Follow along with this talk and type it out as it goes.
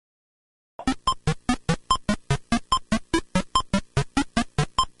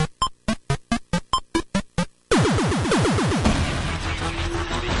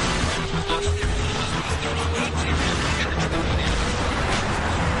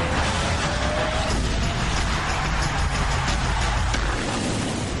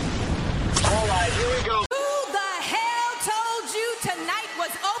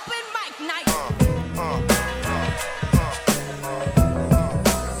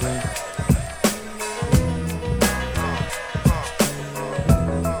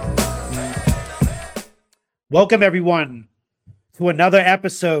Welcome everyone to another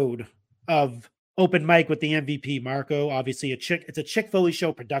episode of Open Mic with the MVP Marco. Obviously, it's a Chick Foley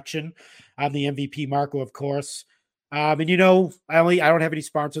Show production. I'm the MVP Marco, of course. And I don't have any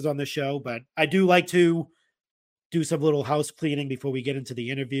sponsors on the show, but I do like to do some little house cleaning before we get into the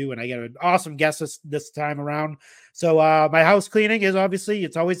interview. And I got an awesome guest this time around. So my house cleaning is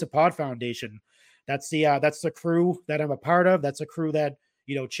it's always the Pod Foundation. That's the crew that I'm a part of. That's a crew that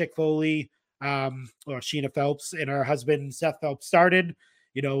Chick Foley, or Sheena Phelps and her husband Seth Phelps started.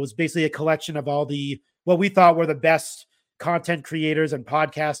 It was basically a collection of all what we thought were the best content creators and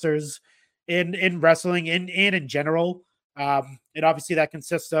podcasters in wrestling and in general. And obviously that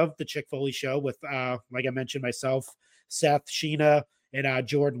consists of the Chick Foley Show with, like I mentioned, myself, Seth, Sheena, and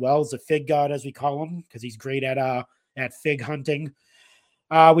Jordan Wells, the Fig God, as we call him, because he's great at fig hunting.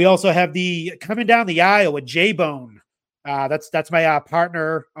 We also have the coming down the aisle with J-Bone. That's my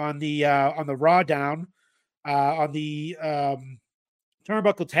partner on the Raw Down on the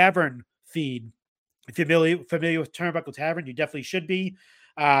Turnbuckle Tavern feed. If you're familiar with Turnbuckle Tavern, you definitely should be.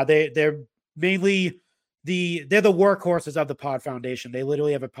 They're mainly they're the workhorses of the Pod Foundation. They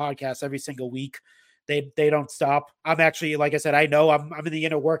literally have a podcast every single week. They don't stop. I'm actually, like I said, I'm in the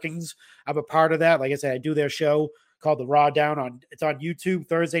inner workings. I'm a part of that. Like I said, I do their show called the Raw Down it's on YouTube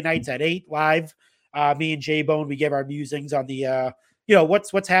Thursday nights at 8 live. Me and J-Bone, we give our musings on the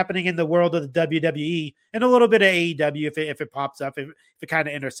what's happening in the world of the WWE and a little bit of AEW if it pops up, if it kind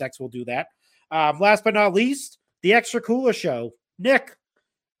of intersects, we'll do that. Last but not least, the Extra Cooler Show, Nick,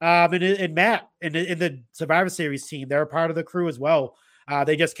 and Matt in the Survivor Series team. They're a part of the crew as well.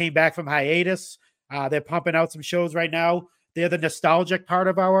 They just came back from hiatus. They're pumping out some shows right now. They're the nostalgic part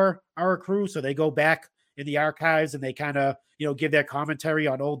of our crew, so they go back in the archives and they kind of give their commentary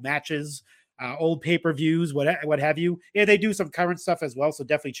on old matches, old pay-per-views, what have you. And they do some current stuff as well, so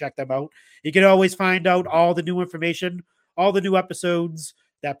definitely check them out. You can always find out all the new information, all the new episodes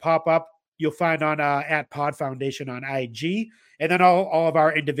that pop up. You'll find on at Pod Foundation on IG, and then all of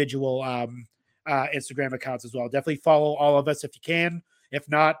our individual Instagram accounts as well. Definitely follow all of us if you can. If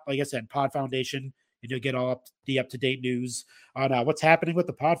not, like I said, Pod Foundation, and you'll get all the up-to-date news on what's happening with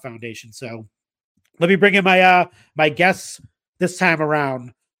the Pod Foundation. So let me bring in my guests this time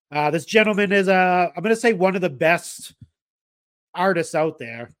around. This gentleman is I'm going to say one of the best artists out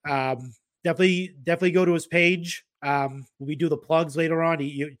there. Definitely go to his page. When we do the plugs later on,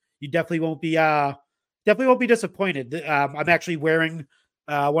 you definitely won't be disappointed. I'm actually wearing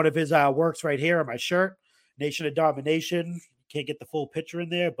one of his works right here on my shirt, Nation of Domination. Can't get the full picture in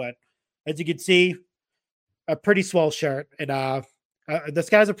there, but as you can see, a pretty swell shirt. And this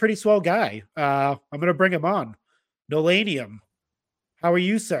guy's a pretty swell guy. I'm going to bring him on. Nolanium. How are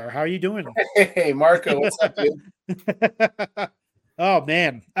you, sir? How are you doing? Hey, Marco, what's up, dude? Oh,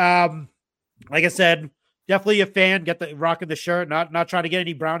 man. Like I said, definitely a fan. Rocking the shirt. Not trying to get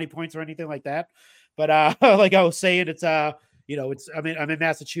any brownie points or anything like that. But like I was saying, it's I'm in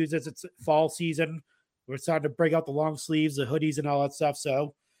Massachusetts. It's fall season. We're starting to break out the long sleeves, the hoodies, and all that stuff.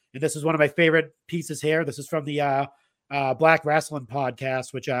 So, and this is one of my favorite pieces here. This is from the Black Wrestling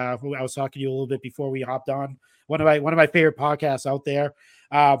podcast, which I was talking to you a little bit before we hopped on. One of my favorite podcasts out there.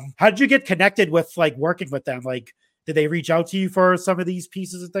 How did you get connected with working with them? Did they reach out to you for some of these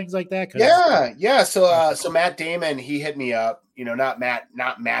pieces and things like that? Yeah. So Matt Damon, he hit me up. Not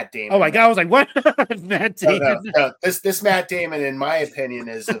Matt Damon. Oh my God, I was like, what? Matt Damon? No. This Matt Damon, in my opinion,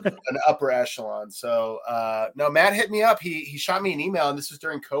 is an upper echelon. So no, Matt hit me up. He shot me an email, and this was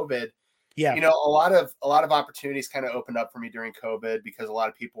during COVID. Yeah. A lot of opportunities kind of opened up for me during COVID because a lot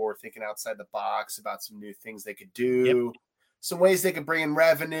of people were thinking outside the box about some new things they could do. Yep. Some ways they could bring in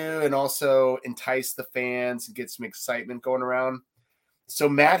revenue and also entice the fans and get some excitement going around. So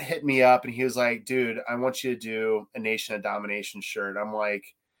Matt hit me up and he was like, dude, I want you to do a Nation of Domination shirt. I'm like,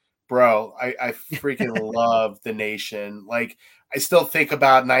 bro, I freaking love the Nation. I still think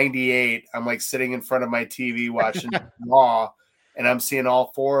about 98. I'm sitting in front of my TV watching Raw, and I'm seeing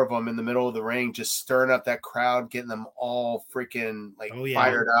all four of them in the middle of the ring, just stirring up that crowd, getting them all freaking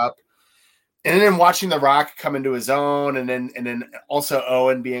fired up. And then watching The Rock come into his own, and then also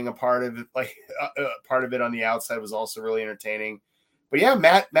Owen being a part of it, part of it on the outside was also really entertaining. But yeah,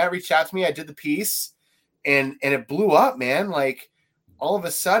 Matt reached out to me. I did the piece, and it blew up, man. All of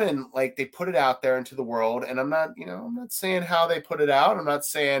a sudden, they put it out there into the world, and I'm not saying how they put it out. I'm not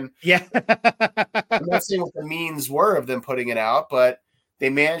saying I'm not saying what the means were of them putting it out, but they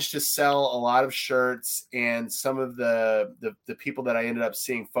managed to sell a lot of shirts, and some of the people that I ended up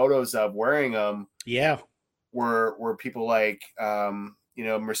seeing photos of wearing them, were people like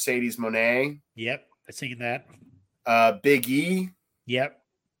Mercedes Moné. Yep, I seen that. Big E. Yep.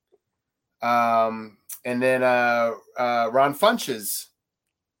 And then Ron Funches.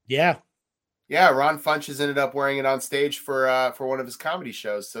 Yeah. Yeah, Ron Funches ended up wearing it on stage for one of his comedy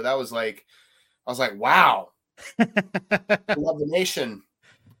shows. So that was like, I was like, wow, I love the nation.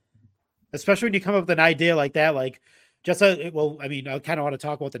 Especially when you come up with an idea like that, like well, I mean, I kind of want to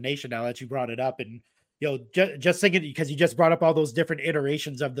talk about the nation now that you brought it up, and just thinking because you just brought up all those different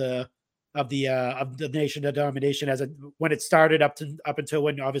iterations of the nation, the domination as when it started up until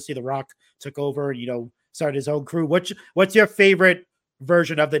when obviously The Rock took over and started his own crew. What's your favorite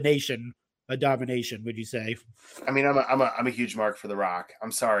version of the nation, a domination? Would you say? I mean, I'm a huge mark for The Rock.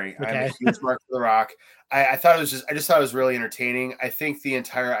 I'm sorry, I'm a Okay. huge mark for The Rock. I thought I just thought it was really entertaining. I think the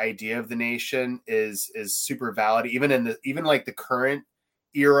entire idea of the nation is super valid, even like the current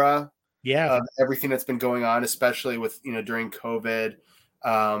era Yeah. of everything that's been going on, especially with during COVID,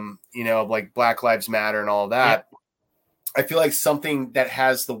 like Black Lives Matter and all that. Yep. I feel like something that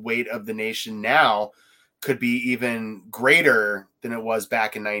has the weight of the nation now could be even greater than it was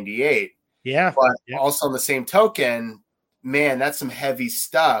back in '98. Yeah. But Yep. also on the same token, man, that's some heavy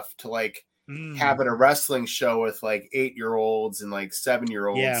stuff to like have at a wrestling show with like 8-year-olds and like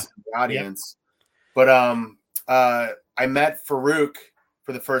 7-year-olds in the audience. Yep. But I met Farouk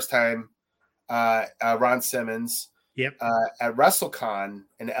for the first time, Ron Simmons, at WrestleCon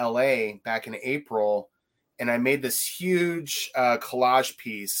in LA back in April. And I made this huge collage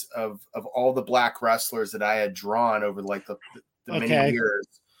piece of all the black wrestlers that I had drawn over like the many years.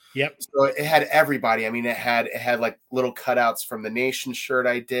 Yep. So it had everybody. I mean, it had like little cutouts from the Nation shirt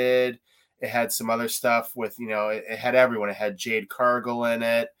I did. It had some other stuff with, it had everyone. It had Jade Cargill in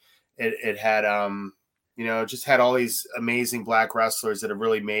it. It had, just had all these amazing black wrestlers that have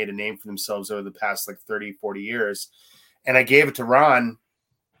really made a name for themselves over the past like 30, 40 years. And I gave it to Ron.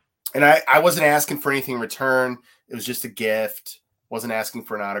 And I wasn't asking for anything in return. It was just a gift. Wasn't asking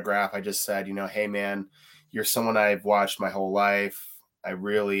for an autograph. I just said, hey, man, you're someone I've watched my whole life. I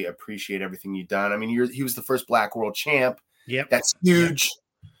really appreciate everything you've done. I mean, he was the first black world champ. Yep. That's huge. Yep.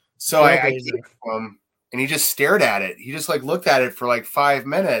 So I gave it to him, and he just stared at it. He just like looked at it for like 5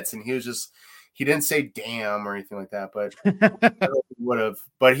 minutes, and he didn't say damn or anything like that, but I would have.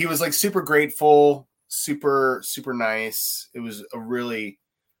 But he was like super grateful, super, super nice. It was a really,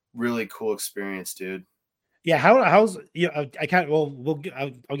 really cool experience, dude. Yeah, how's I can't. Well,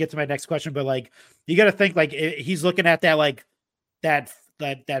 I'll get to my next question, but like you got to think like he's looking at that like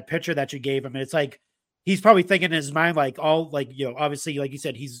that picture that you gave him, and it's like he's probably thinking in his mind like all like obviously like you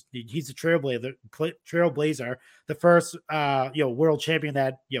said he's a trailblazer, the first world champion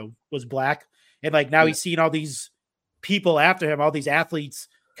that was black, and like now he's seeing all these people after him, all these athletes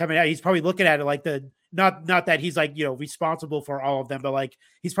coming out. He's probably looking at it like not that he's like responsible for all of them, but like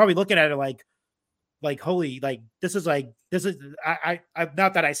he's probably looking at it like holy, like this is I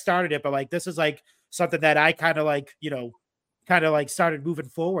not that I started it, but like this is like something that I kind of like started moving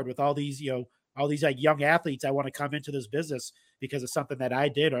forward with all these like young athletes. I want to come into this business because of something that I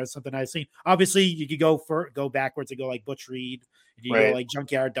did or something I've seen. Obviously, you could go backwards and go like Butch Reed, and you go like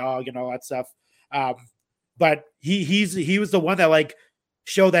Junkyard Dog and all that stuff. But he was the one that like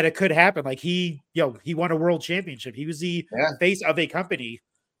showed that it could happen. Like he won a world championship. He was the face of a company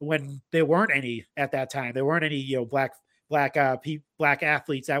when there weren't any at that time. There weren't any black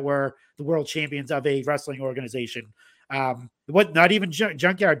athletes that were the world champions of a wrestling organization. What not even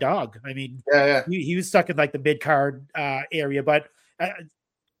Junkyard Dog. I mean, he was stuck in like the mid card area, but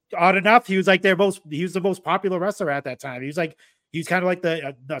odd enough, he was like the most popular wrestler at that time. He was kind of like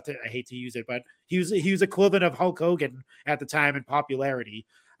the I hate to use it, but he was equivalent of Hulk Hogan at the time in popularity.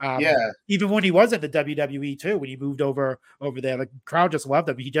 Even when he was in the WWE too, when he moved over there, the crowd just loved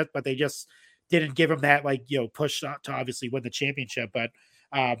him. But they just didn't give him that push to obviously win the championship. But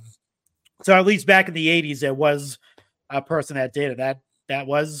so at least back in the 80s, there was a person that did it. That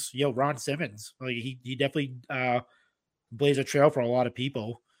was Ron Simmons. Like he definitely blazed a trail for a lot of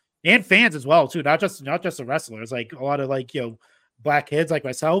people and fans as well too. Not just the wrestlers, like a lot of like black kids like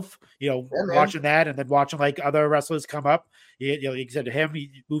myself, watching that and then watching like other wrestlers come up. Like you said,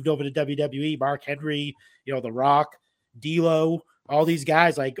 he moved over to WWE. Mark Henry, The Rock, D'Lo, all these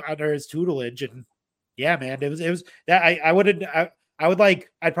guys like under his tutelage, and yeah, man, it was that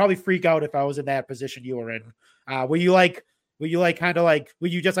I'd probably freak out if I was in that position you were in. Were you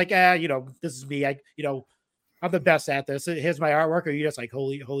just like, this is me. I'm the best at this. Here's my artwork. Or are you just like,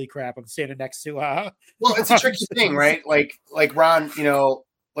 holy crap, I'm standing next to well, it's a tricky thing, right? Like Ron,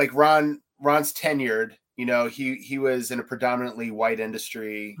 Ron's tenured. He was in a predominantly white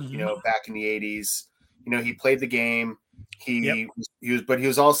industry, back in the 80s. He played the game. He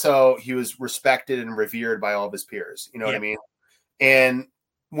was respected and revered by all of his peers. You know what I mean? And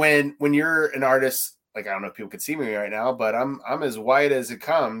when you're an artist, like, I don't know if people can see me right now, but I'm as white as it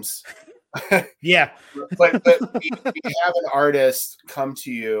comes. Yeah. but you have an artist come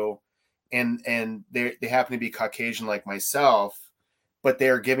to you and they happen to be Caucasian like myself, but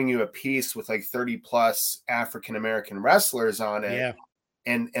they're giving you a piece with like 30 plus African American wrestlers on it. Yeah.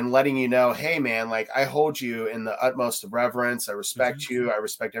 And letting you know, hey man, like, I hold you in the utmost of reverence. I respect Mm-hmm. you. I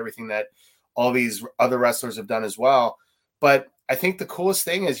respect everything that all these other wrestlers have done as well. But I think the coolest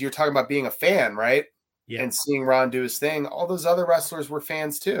thing is you're talking about being a fan, right? Yeah. And seeing Ron do his thing. All those other wrestlers were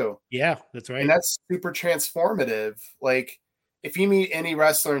fans too. Yeah, that's And right. that's super transformative. Like, if you meet any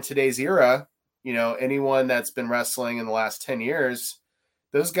wrestler in today's era, you know, anyone that's been wrestling in the last 10 years,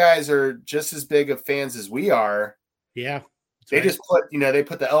 those guys are just as big of fans as we are. Yeah. They Right. just put, they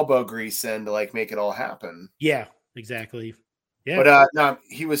put the elbow grease in to like make it all happen. Yeah, exactly. Yeah. But no,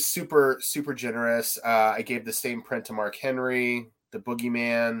 he was super, super generous. I gave the same print to Mark Henry, the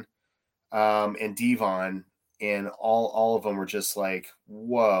Boogeyman, and Devon, and all of them were just like,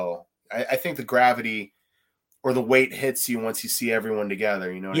 whoa. I think the gravity or the weight hits you once you see everyone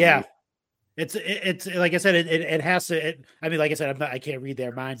together. You know what I mean? It's like I said, it has to. I mean, like I said, I can't read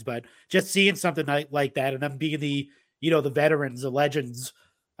their minds, but just seeing something like that, and them being the the veterans, the legends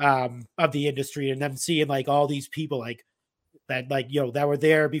of the industry, and them seeing like all these people like that, like that were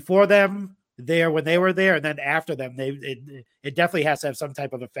there before them, there when they were there, and then after them, it definitely has to have some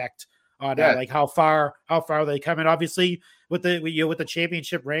type of effect on Yeah. like how far they come. And obviously with the with the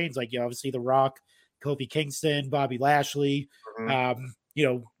championship reigns, like obviously The Rock, Kofi Kingston, Bobby Lashley. Mhm.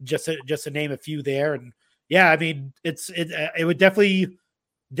 Just to name a few there. And yeah, I mean, it would definitely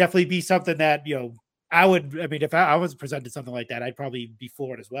be something that, I mean, if I was presented something like that, I'd probably be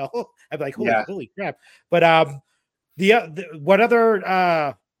for it as well. I'd be like, Yeah. holy crap. But, what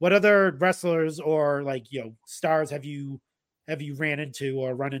other wrestlers or like, stars have you ran into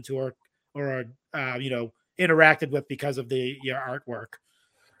or run into or interacted with because of your artwork?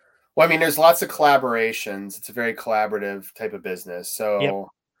 Well, I mean, there's lots of collaborations. It's a very collaborative type of business. Yep.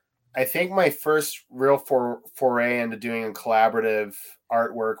 So I think my first real foray into doing a collaborative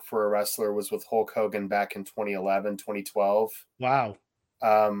artwork for a wrestler was with Hulk Hogan back in 2011, 2012. Wow.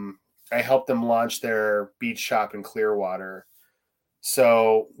 I helped them launch their beach shop in Clearwater.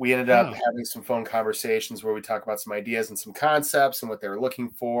 So we ended up Oh, having some phone conversations where we talk about some ideas and some concepts and what they were looking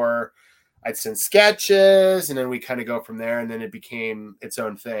for. I'd send sketches, and then we kind of go from there, and then it became its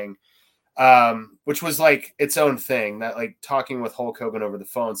own thing, which was like its own thing. That, like, talking with Hulk Hogan over the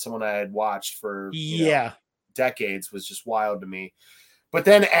phone, someone I had watched for yeah. decades, was just wild to me. But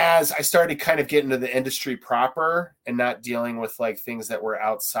then as I started kind of getting into the industry proper and not dealing with like things that were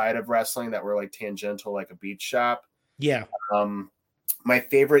outside of wrestling that were like tangential, like a beach shop, Yeah. my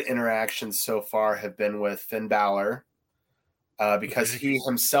favorite interactions so far have been with Finn Balor, because Okay. he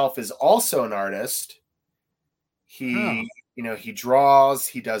himself is also an artist. Oh, He draws,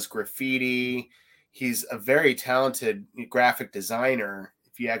 he does graffiti. He's a very talented graphic designer.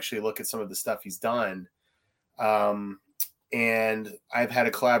 If you actually look at some of the stuff he's done, and I've had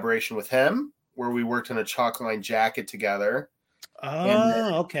a collaboration with him where we worked on a chalk line jacket together,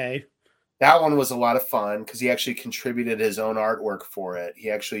 and okay. that one was a lot of fun because he actually contributed his own artwork for it.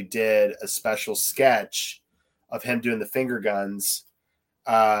 He actually did a special sketch of him doing the finger guns,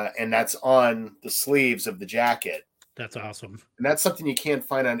 and that's on the sleeves of the jacket. That's awesome. And that's something you can't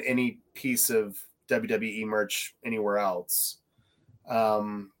find on any piece of WWE merch anywhere else.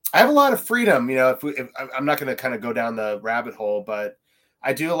 I have a lot of freedom, if I'm not going to kind of go down the rabbit hole, but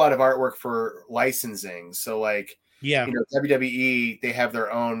I do a lot of artwork for licensing. So like, Yeah. WWE, they have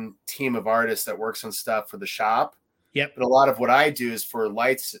their own team of artists that works on stuff for the shop. Yep. But a lot of what I do is for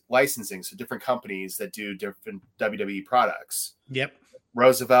licensing. So different companies that do different WWE products. Yep.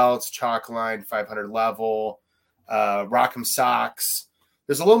 Roosevelt's, Chalkline, 500 Level, Rock'em Socks.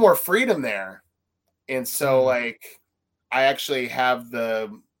 There's a little more freedom there. And so like, I actually have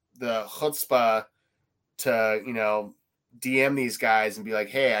the chutzpah to, DM these guys and be like,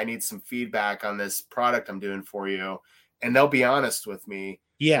 hey, I need some feedback on this product I'm doing for you. And they'll be honest with me.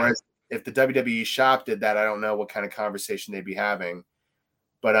 Yeah. Whereas if the WWE shop did that, I don't know what kind of conversation they'd be having.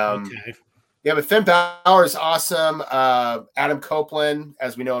 But Okay. yeah, but Finn Balor is awesome. Adam Copeland,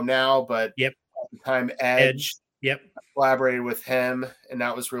 as we know him now, but Yep. at the time Edge. Yep. I collaborated with him, and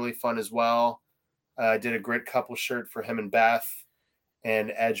that was really fun as well. I did a Grit Couple shirt for him and Beth.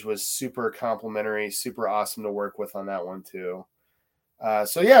 And Edge was super complimentary, super awesome to work with on that one too.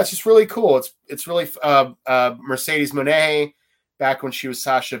 So yeah, it's just really cool. It's really Mercedes Moné. Back when she was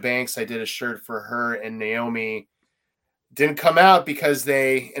Sasha Banks, I did a shirt for her and Naomi. Didn't come out because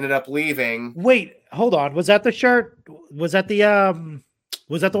they ended up leaving. Wait, hold on. Was that the shirt? Was that the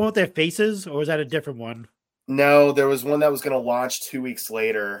Was that the one with their faces, or was that a different one? No, there was one that was going to launch 2 weeks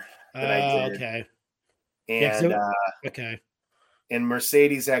later that I did. Okay. And okay. And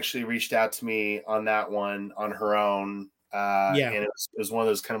Mercedes actually reached out to me on that one on her own. And it was one of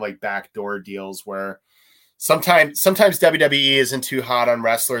those kind of like backdoor deals where sometimes WWE isn't too hot on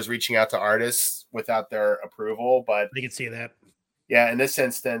wrestlers reaching out to artists without their approval, but they can see that. Yeah, in this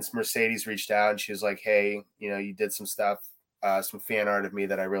instance, Mercedes reached out and she was like, "Hey, you did some stuff, some fan art of me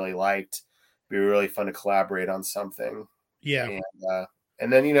that I really liked. It'd be really fun to collaborate on something." Yeah.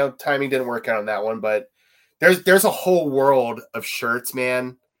 And then timing didn't work out on that one, but there's a whole world of shirts,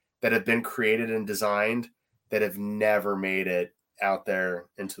 man, that have been created and designed that have never made it out there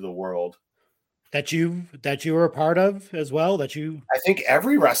into the world. That you were a part of as well? I think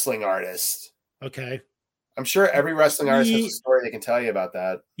every wrestling artist. Okay. I'm sure every wrestling artist has a story they can tell you about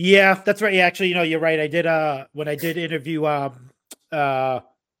that. Yeah, that's right. Actually, you're right. I did when I did interview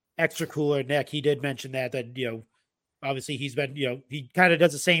Extra Cooler Nick, he did mention that obviously he's been, he kind of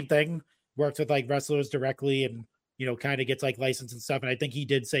does the same thing, works with like wrestlers directly and, kind of gets like licensed and stuff. And I think he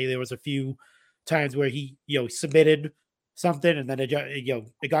did say there was a few times where he, submitted something and then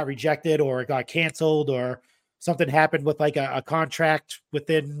it got rejected or it got canceled or something happened with like a contract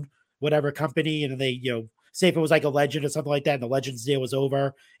within whatever company. And then they, say if it was like a legend or something like that and the Legends deal was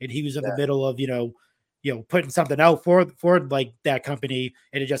over and he was in the middle of, putting something out for like that company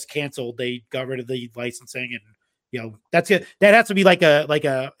and it just canceled. They got rid of the licensing and, that's it. That has to be like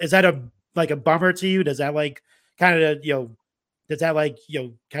a, is that a bummer to you? Does that like kind of, does that like,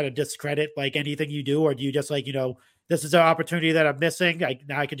 kind of discredit like anything you do? Or do you just like, this is an opportunity that I'm missing.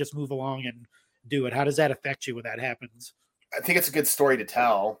 Now I can just move along and do it. How does that affect you when that happens? I think it's a good story to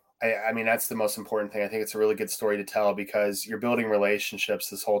tell. I mean, that's the most important thing. I think it's a really good story to tell because you're building relationships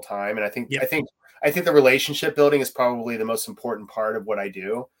this whole time. And I think the relationship building is probably the most important part of what I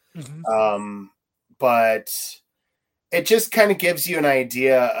do. Mm-hmm. But it just kind of gives you an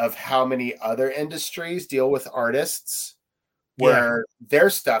idea of how many other industries deal with artists where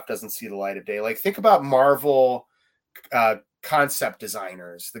their stuff doesn't see the light of day. Like think about Marvel concept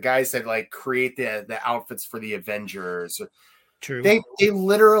designers, the guys that like create the outfits for the Avengers. True. They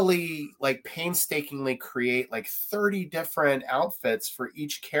literally like painstakingly create like 30 different outfits for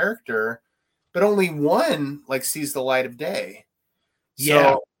each character, but only one like sees the light of day.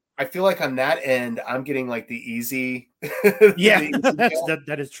 So I feel like on that end, I'm getting like the easy.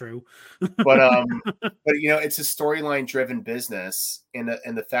 That is true. but it's a storyline driven business. And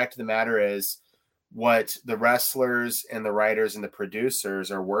the fact of the matter is what the wrestlers and the writers and the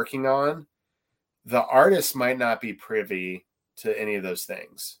producers are working on, the artists might not be privy to any of those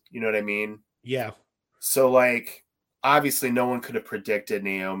things. You know what I mean? Yeah. So like, obviously no one could have predicted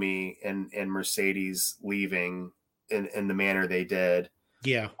Naomi and Mercedes leaving in the manner they did.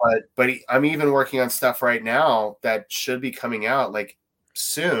 Yeah. But I'm even working on stuff right now that should be coming out like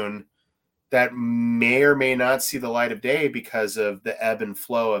soon that may or may not see the light of day because of the ebb and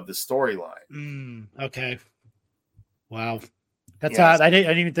flow of the storyline. Okay. Wow. That's odd. I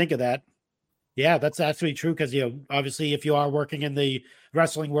didn't even think of that. Yeah, that's actually true because obviously if you are working in the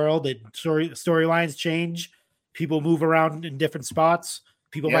wrestling world, storylines change, people move around in different spots.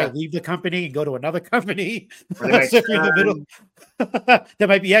 People might leave the company and go to another company. Or they might so if you're in the middle, that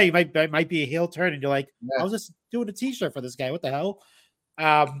might be you might be a heel turn, and you're like, I was just doing a T-shirt for this guy. What the hell?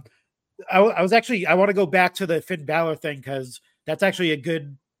 I want to go back to the Finn Balor thing because that's actually a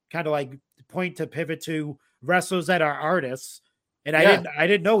good kind of like point to pivot to wrestlers that are artists. And I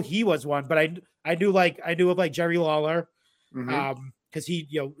didn't know he was one, but I knew of like Jerry Lawler, because he,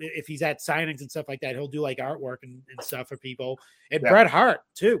 if he's at signings and stuff like that, he'll do like artwork and stuff for people. And Bret Hart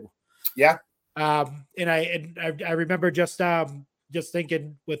too. Yeah. And I remember just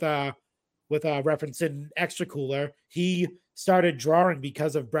thinking with referencing Extra Cooler, he started drawing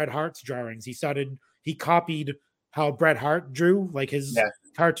because of Bret Hart's drawings. He copied how Bret Hart drew, like his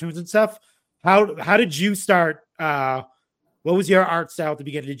cartoons and stuff. How did you start? What was your art style at the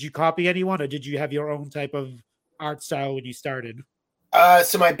beginning? Did you copy anyone or did you have your own type of art style when you started?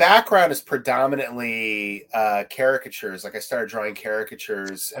 So my background is predominantly caricatures. Like I started drawing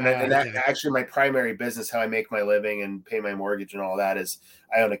caricatures, and that actually my primary business, how I make my living and pay my mortgage and all that, is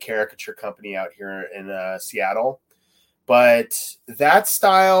I own a caricature company out here in Seattle. But that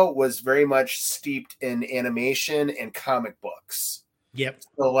style was very much steeped in animation and comic books. Yep.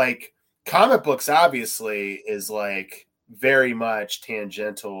 So like comic books obviously is like very much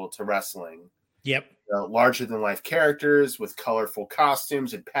tangential to wrestling. Yep. Larger than life characters with colorful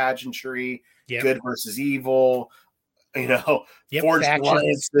costumes and pageantry, good versus evil, forged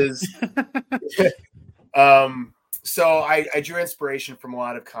alliances. So I drew inspiration from a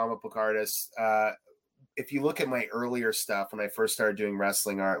lot of comic book artists. If you look at my earlier stuff when I first started doing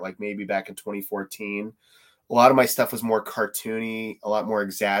wrestling art, like maybe back in 2014, a lot of my stuff was more cartoony, a lot more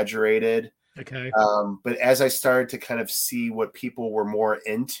exaggerated. Okay. But as I started to kind of see what people were more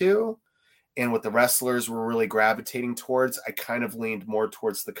into and what the wrestlers were really gravitating towards, I kind of leaned more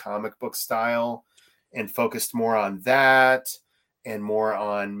towards the comic book style and focused more on that and more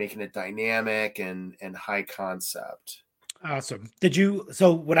on making it dynamic and high concept. Awesome.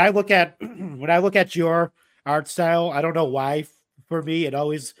 So when I look at your art style, I don't know why for me it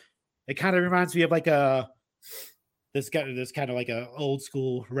kind of reminds me of like this kind of like a old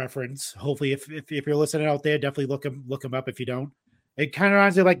school reference. Hopefully if you're listening out there, definitely look them up if you don't. It kind of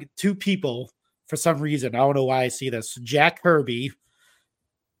reminds me of like two people for some reason. I don't know why I see this. Jack Kirby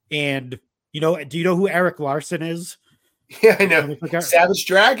and do you know who Eric Larson is? Yeah, I know. Savage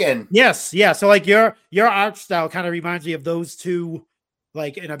Dragon. Yes, yeah. So like your art style kind of reminds me of those two,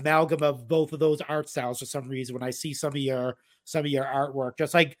 like an amalgam of both of those art styles for some reason. When I see some of your artwork,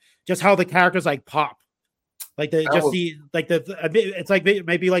 just how the characters like pop, like it's like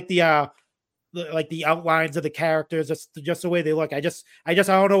maybe like the outlines of the characters, just the way they look. I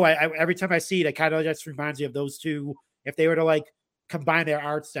don't know. Every time I see it kind of just reminds me of those two. If they were to like combine their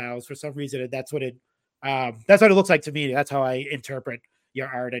art styles for some reason, that's what it looks like to me. That's how I interpret your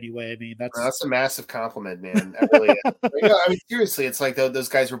art anyway. I mean, that's a massive compliment, man. That really is. I mean, seriously, it's like those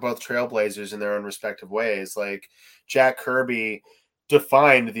guys were both trailblazers in their own respective ways. Like Jack Kirby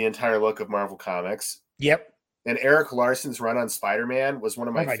defined the entire look of Marvel Comics. Yep. And Eric Larson's run on Spider-Man was one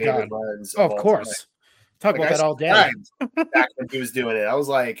of my favorite runs. Of course. Talk about that all day. Back when he was doing it, I was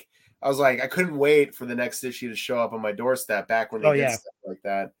like, I couldn't wait for the next issue to show up on my doorstep back when they did stuff like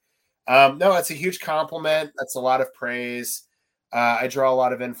that. No, it's a huge compliment. That's a lot of praise. I draw a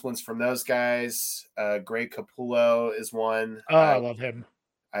lot of influence from those guys. Greg Capullo is one. Oh, I love him.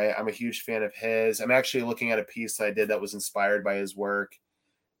 I'm a huge fan of his. I'm actually looking at a piece I did that was inspired by his work.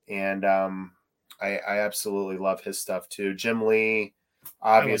 And I absolutely love his stuff too. Jim Lee,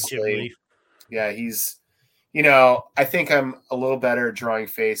 obviously. Jim Lee. Yeah, he's, I think I'm a little better at drawing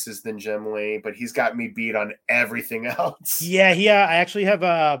faces than Jim Lee, but he's got me beat on everything else. Yeah, I actually have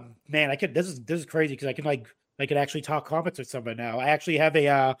man, this is crazy because I could actually talk comics with someone now. I actually have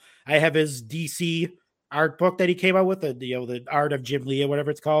I have his DC art book that he came out with, the art of Jim Lee or whatever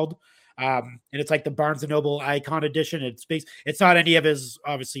it's called. And it's like the Barnes and Noble Icon edition. It's not any of his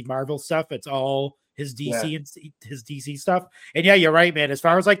obviously Marvel stuff. It's all his DC and his DC stuff. And yeah, you're right, man. As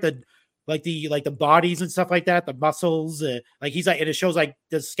far as like the bodies and stuff like that, the muscles, like he's like, and it shows like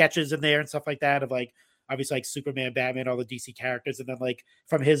the sketches in there and stuff like that of like obviously like Superman, Batman, all the DC characters, and then like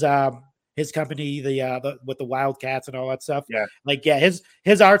from his company, the with the Wildcats and all that stuff. Yeah, like his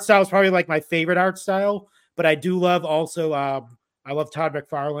art style is probably like my favorite art style. But I do love also I love Todd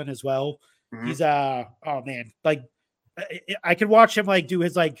McFarlane as well. Mm-hmm. He's oh man, like I can watch him like do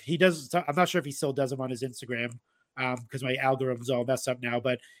his like he does. I'm not sure if he still does them on his Instagram because my algorithm's all messed up now.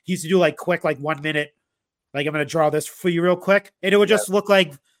 But he used to do like quick 1 minute, like I'm gonna draw this for you real quick, and it would just look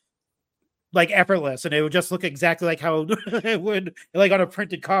like effortless, and it would just look exactly like how it would like on a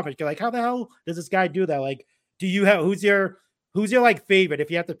printed comic. You're like, how the hell does this guy do that? Like, do you have who's your like favorite? If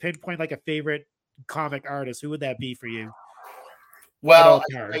you have to pinpoint like a favorite comic artist, who would that be for you? Well,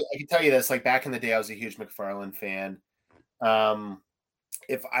 I can tell you this, like back in the day, I was a huge McFarlane fan.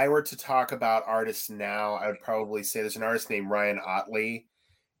 If I were to talk about artists now, I would probably say there's an artist named Ryan Otley,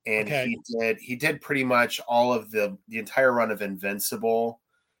 and he did pretty much all of the entire run of Invincible,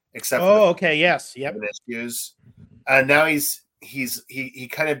 except for yes, issues. Now he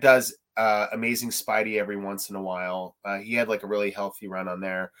kind of does Amazing Spidey every once in a while. He had like a really healthy run on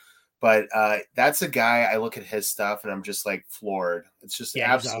there. But that's a guy, I look at his stuff and I'm just like floored. It's just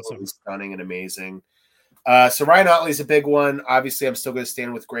absolutely stunning and amazing. So Ryan Otley's a big one. Obviously, I'm still going to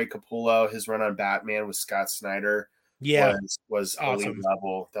stand with Greg Capullo. His run on Batman with Scott Snyder was awesome. Elite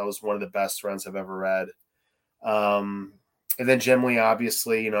level. That was one of the best runs I've ever read. And then Jim Lee,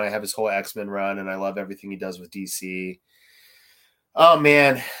 obviously, I have his whole X-Men run and I love everything he does with DC. Oh,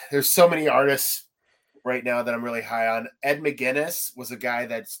 man, there's so many artists right now that I'm really high on. Ed McGuinness was a guy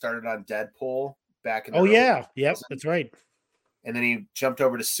that started on Deadpool back in the yep, that's right. And then he jumped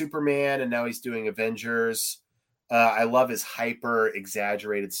over to Superman, and now he's doing Avengers. I love his hyper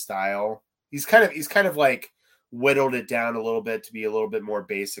exaggerated style. He's kind of like whittled it down a little bit to be a little bit more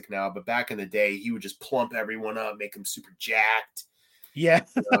basic now. But back in the day, he would just plump everyone up, make them super jacked. Yeah,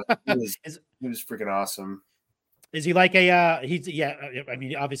 he was freaking awesome. Is he like a? I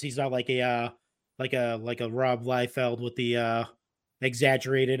mean, obviously he's not like a Rob Liefeld with the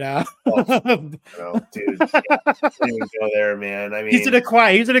exaggerated. Oh, no, dude, yeah, don't even go there, man. I He's mean,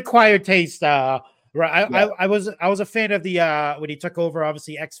 an acquired taste. Right. yeah, I was a fan of the when he took over,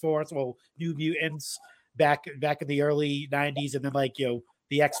 obviously X-Force, well, New Mutants back in the early '90s, and then like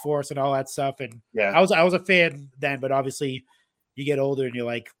the X-Force and all that stuff. And yeah, I was a fan then, but obviously you get older and you're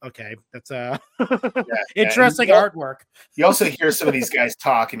like, okay, that's yeah, yeah. And interesting artwork. you also hear some of these guys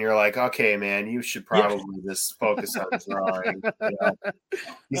talk, and you're like, okay, man, you should probably just focus on drawing. You know, Oh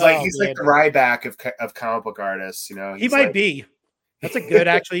he's like man, the Ryback of comic book artists. You know, he he's might like, be. That's a good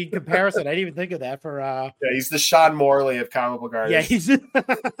actually comparison. I didn't even think of that for yeah, he's the Sean Morley of comic book yeah, artists. he's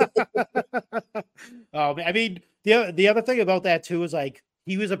oh man, I mean the other thing about that too is like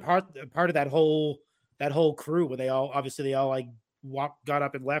he was a part of that whole crew where they all like got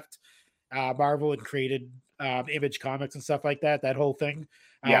up and left Marvel and created Image Comics and stuff like that. That whole thing.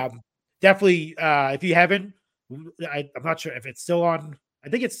 Yeah, Definitely if you haven't, I'm not sure if it's still on. I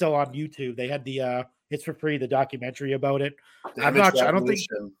think it's still on YouTube. They had the it's for free, the documentary about it. the I'm Image not sure. I don't think.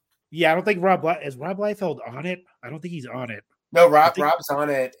 Revolution. Yeah, I don't think is Rob Liefeld on it. I don't think he's on it. No, I think Rob's on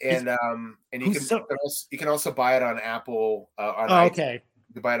it, is and who's so. you can also buy it on Apple on Oh, iTunes. okay,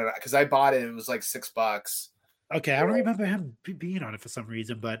 You can buy it on because I bought it. It was like $6. okay. I don't remember him being on it for some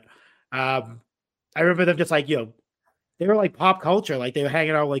reason, but I remember them just like they were like pop culture, like they were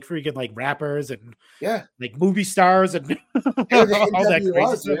hanging out like freaking like rappers and Yeah, like movie stars and they were the all that crazy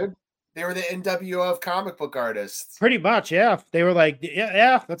NWO, stuff. dude. They were the NWO of comic book artists. Pretty much, yeah. They were like,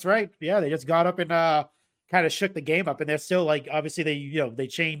 yeah, that's right. Yeah, they just got up and kind of shook the game up, and they're still like, obviously they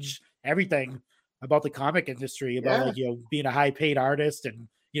changed everything about the comic industry, about Yeah, like being a high paid artist and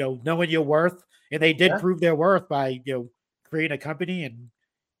knowing your worth, and they did yeah, prove their worth by creating a company and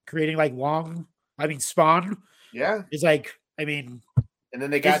creating like Spawn yeah. is like, I mean, And then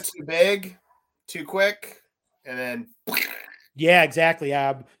they got too big, too quick, and then yeah, exactly.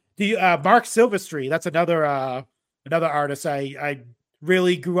 The Mark Silvestri, that's another artist I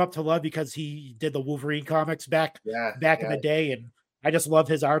really grew up to love because he did the Wolverine comics back yeah, in the day, and I just love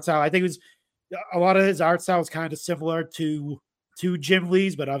his art style. I think it was a lot of his art style is kind of similar to Jim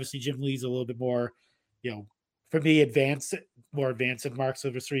Lee's, but obviously Jim Lee's a little bit more, for me, more advanced than Mark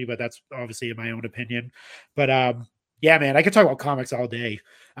Silvestri, but that's obviously in my own opinion. But yeah, man, I could talk about comics all day.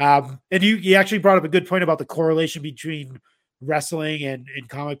 And you actually brought up a good point about the correlation between wrestling and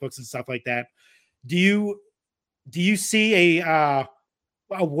comic books and stuff like that. Do you see a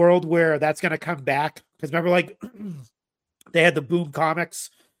world where that's going to come back? Because remember, like they had the Boom Comics,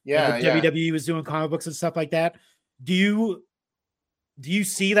 and the yeah. WWE was doing comic books and stuff like that. Do you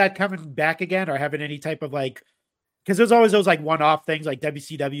see that coming back again, or having any type of like? Because there's always those like one-off things, like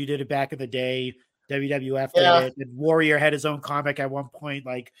WCW did it back in the day, WWF did it, and Warrior had his own comic at one point.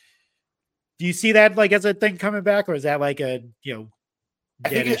 Like, do you see that like as a thing coming back, or is that like a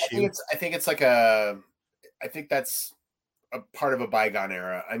dead issue? I think it's like I think that's a part of a bygone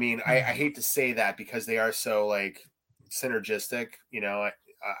era. I mean, I hate to say that because they are so like synergistic.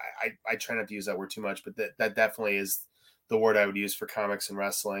 I try not to use that word too much, but that definitely is the word I would use for comics and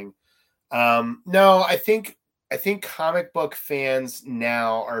wrestling. No, I think comic book fans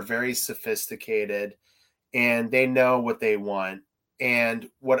now are very sophisticated and they know what they want. And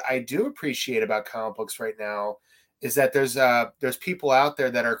what I do appreciate about comic books right now is that there's people out there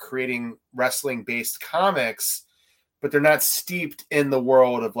that are creating wrestling based comics, but they're not steeped in the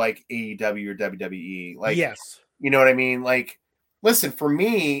world of like AEW or WWE. Like, yes, you know what I mean? Like, listen, for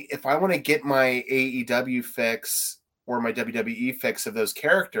me, if I want to get my AEW fix or my WWE fix of those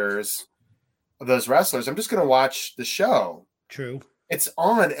characters, of those wrestlers, I'm just going to watch the show. true. It's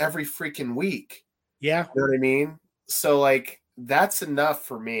on every freaking week. Yeah, You know what I mean? So like that's enough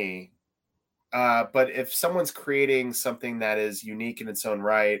for me. But if someone's creating something that is unique in its own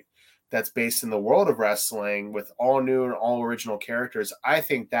right, that's based in the world of wrestling with all new and all original characters, I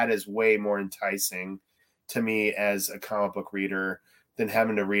think that is way more enticing to me as a comic book reader than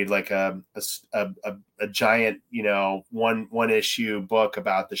having to read like a giant, one issue book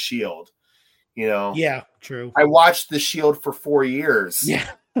about the Shield. yeah, true. I watched The Shield for 4 years. Yeah,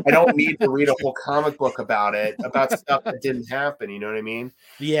 I don't need to read a whole comic book about it, about stuff that didn't happen. You know what I mean?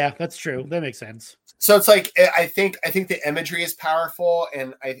 yeah, that's true. That makes sense. So it's like I think the imagery is powerful,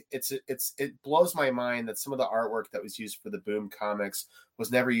 and it blows my mind that some of the artwork that was used for the Boom comics was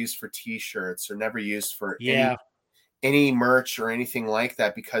never used for T-shirts or never used for any merch or anything like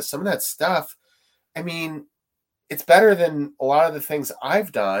that. Because some of that stuff, I mean, it's better than a lot of the things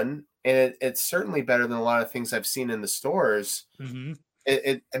I've done, and it's certainly better than a lot of things I've seen in the stores. Mm-hmm.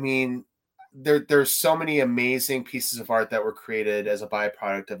 I mean, there's so many amazing pieces of art that were created as a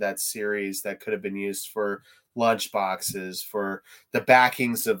byproduct of that series that could have been used for lunch boxes, for the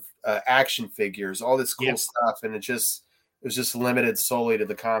backings of action figures, all this cool Yep. stuff, and it was just limited solely to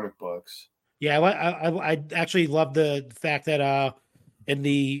the comic books. Yeah, I actually love the fact that in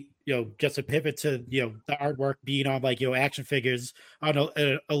the just a pivot to the artwork being on like action figures on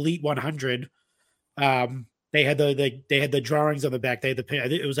Elite 100. They had they had the drawings on the back. They had I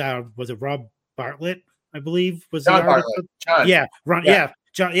think it was it Rob Bartlett, I believe, was the John artist. Bartlett, John, Yeah, Ron, yeah, yeah,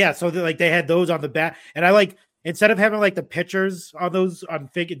 John, yeah. So like they had those on the back, and I like instead of having like the pictures on those on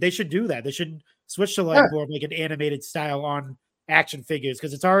figure, they should do that. They should switch to like yeah. more of like an animated style on action figures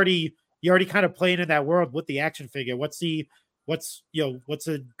because it's already you're already kind of playing in that world with the action figure. What's the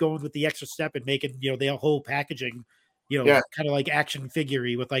going with the extra step and making the whole packaging Yeah. kind of like action figure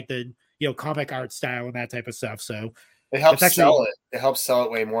with like the comic art style and that type of stuff. So It helps it's actually sell it. It helps sell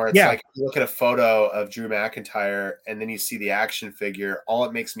it way more. It's yeah, like you look at a photo of Drew McIntyre and then you see the action figure. All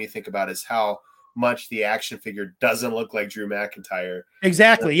it makes me think about is how much the action figure doesn't look like Drew McIntyre.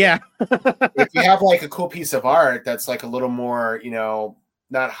 exactly, yeah. If you have like a cool piece of art that's like a little more,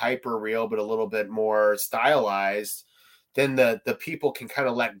 not hyper real, but a little bit more stylized, then the people can kind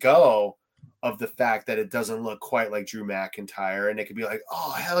of let go of the fact that it doesn't look quite like Drew McIntyre, and they could be like,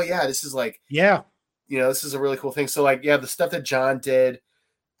 oh hell yeah, this is like, Yeah. this is a really cool thing. So like, yeah, the stuff that John did,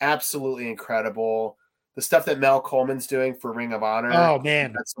 absolutely incredible. The stuff that Mel Coleman's doing for Ring of Honor, Oh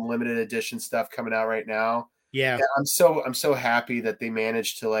man. that's some limited edition stuff coming out right now. Yeah. Yeah, I'm so happy that they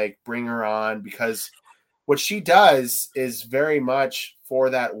managed to like bring her on, because what she does is very much for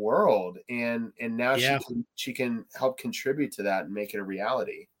that world, and now Yeah. she can help contribute to that and make it a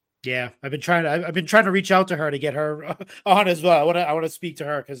reality. Yeah. I've been trying to reach out to her to get her on as well. I want to speak to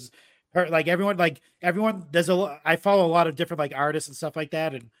her because her like everyone there's I follow a lot of different like artists and stuff like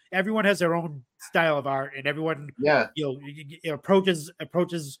that, and everyone has their own style of art, and everyone Yeah, approaches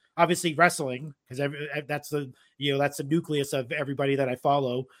obviously wrestling because that's that's the nucleus of everybody that I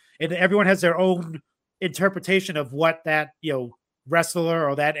follow, and everyone has their own interpretation of what that wrestler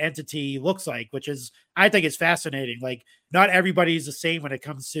or that entity looks like, which is I think is fascinating. Like not everybody's the same when it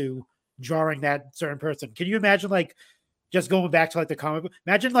comes to drawing that certain person. Can you imagine like just going back to like the comic book?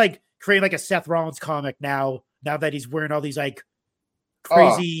 Imagine like creating like a Seth Rollins comic now that he's wearing all these like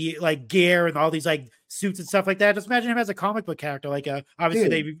oh crazy like gear and all these like suits and stuff like that. Just imagine him as a comic book character. Like obviously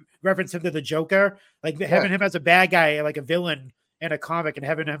dude, they reference him to the Joker, like yeah. having him as a bad guy, like a villain in a comic, and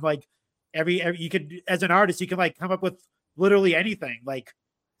having him like every you could as an artist you can like come up with literally anything like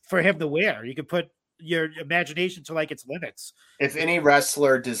for him to wear. You could put your imagination to like its limits. If any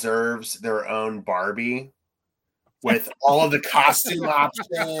wrestler deserves their own Barbie with all of the costume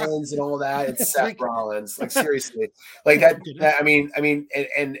options and all that, it's Seth Rollins. Like seriously, like that I mean,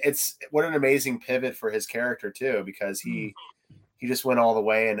 and it's what an amazing pivot for his character too, because he just went all the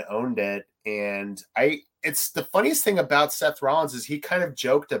way and owned it. And it's the funniest thing about Seth Rollins is he kind of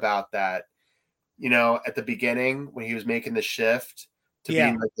joked about that, at the beginning when he was making the shift to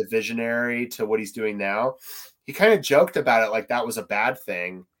being like the visionary to what he's doing now. He kind of joked about it like that was a bad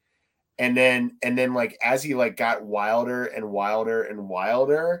thing. And then like as he like got wilder and wilder and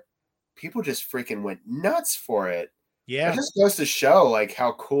wilder, people just freaking went nuts for it. Yeah. It just goes to show like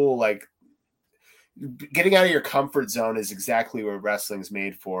how cool, like getting out of your comfort zone is exactly what wrestling's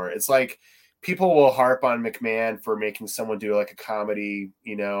made for. It's like people will harp on McMahon for making someone do like a comedy,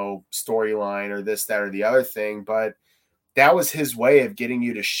 storyline or this, that, or the other thing. But that was his way of getting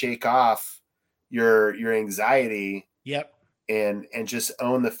you to shake off your anxiety. Yep. And just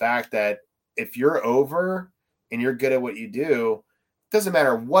own the fact that if you're over and you're good at what you do, it doesn't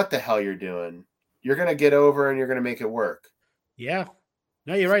matter what the hell you're doing. You're going to get over and you're going to make it work. Yeah.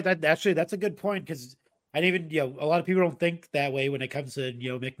 No, you're right. That's a good point because I didn't even, a lot of people don't think that way when it comes to,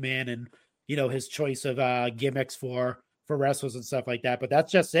 McMahon and, his choice of gimmicks for wrestlers and stuff like that. But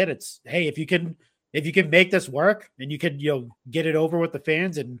that's just it. It's, hey, if you can make this work and you can, get it over with the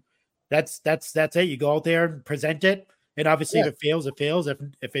fans, and that's it. You go out there and present it. And obviously, if it fails, it fails.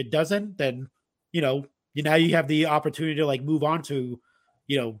 If it doesn't, then now you have the opportunity to like move on to,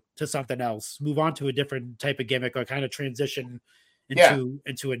 to something else, move on to a different type of gimmick, or kind of transition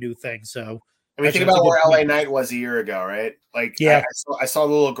into a new thing. So, I mean, think about where LA Knight was a year ago, right? Like, yeah, I saw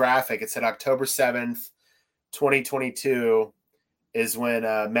the little graphic. It said October 7th, 2022 is when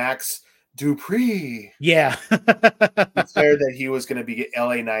Max Dupree declared that he was going to be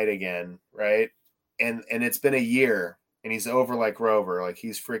LA Knight again, right? And it's been a year. And he's over like Rover. Like,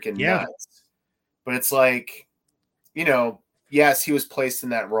 he's freaking nuts. But it's like, yes, he was placed in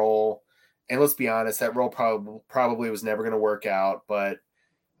that role. And let's be honest, that role probably was never going to work out. But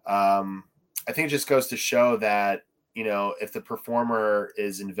I think it just goes to show that you know, if the performer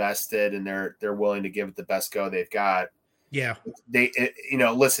is invested and they're willing to give it the best go they've got, Yeah, you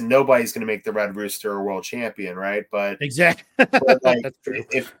know, listen, nobody's going to make the Red Rooster a world champion, right? But exactly. like, That's true.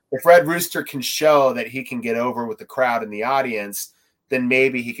 if Red Rooster can show that he can get over with the crowd and the audience, then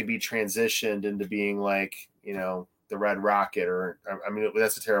maybe he could be transitioned into being like, you know, the Red Rocket, or I mean,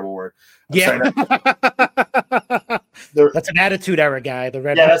 that's a terrible word. Yeah. Sorry, That's an attitude era guy. The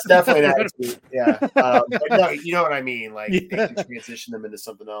red. yeah, that's definitely an attitude. Yeah, but no, you know what I mean. Like they Yeah. can transition them into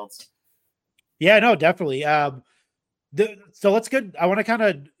something else. Yeah, no, definitely. So let's get. I want to kind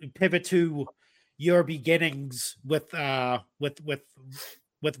of pivot to your beginnings with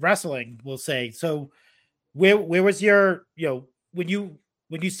wrestling. We'll say so. Where was your when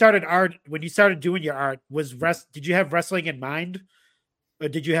you started art, when you started doing your art, did you have wrestling in mind, or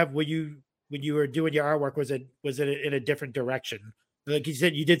did you have when you were doing your artwork, was it in a different direction? Like you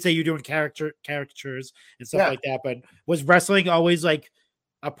said, you did say you're doing caricatures and stuff Yeah, like that, but was wrestling always like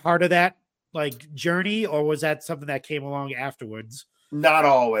a part of that like journey, or was that something that came along afterwards? not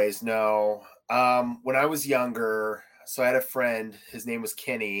always. No. When I was younger, so I had a friend. His name was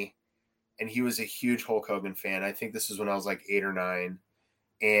Kenny, and he was a huge Hulk Hogan fan. I think this was when I was like 8 or 9.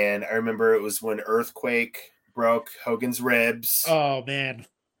 And I remember it was when Earthquake broke Hogan's ribs, Oh man,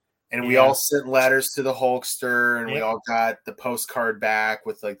 and we yeah, all sent letters to the Hulkster, and we yep, all got the postcard back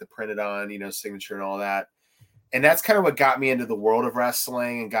with like the printed on, you know, signature and all that. And that's kind of what got me into the world of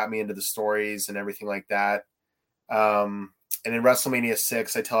wrestling and got me into the stories and everything like that. And in WrestleMania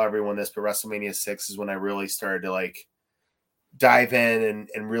 6, I tell everyone this, but WrestleMania 6 is when I really started to like dive in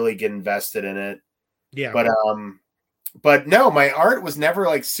and really get invested in it. yeah, But no, my art was never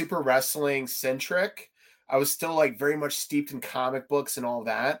like super wrestling centric. I was still like very much steeped in comic books and all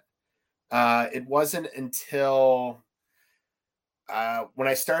that. It wasn't until when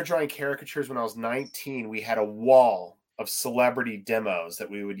I started drawing caricatures when I was 19, we had a wall of celebrity demos that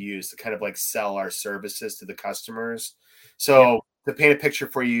we would use to kind of like sell our services to the customers. yep. So to paint a picture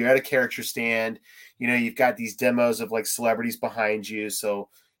for you, you had a character stand, you know, you've got these demos of like celebrities behind you. So,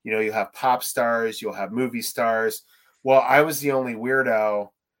 you know, you'll have pop stars, you'll have movie stars. Well, I was the only weirdo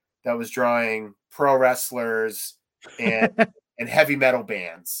that was drawing pro wrestlers and and heavy metal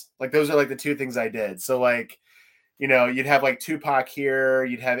bands. Like those are like the two things I did. So like, you know, you'd have like Tupac here,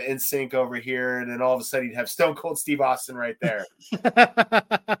 you'd have NSYNC over here, and then all of a sudden you'd have Stone Cold Steve Austin right there.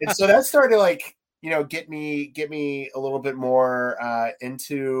 And so that started to like, you know, get me a little bit more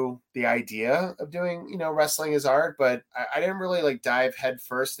into the idea of doing, you know, wrestling as art, but I didn't really like dive head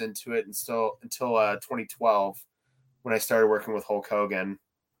first into it until 2012 when I started working with Hulk Hogan.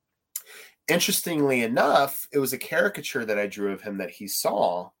 Interestingly enough, it was a caricature that I drew of him that he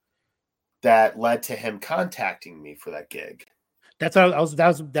saw that led to him contacting me for that gig. That's what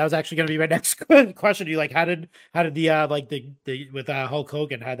that was actually going to be my next question. You like how did the like the with Hulk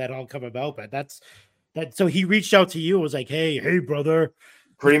Hogan, how that all come about? But that's that. So he reached out to you and was like, hey brother.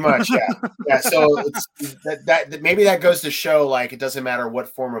 Pretty much, yeah, yeah. So it's that maybe that goes to show like it doesn't matter what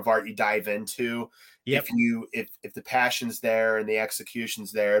form of art you dive into. Yep. If the passion's there and the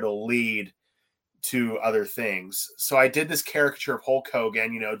execution's there, it'll lead to other things. So I did this caricature of Hulk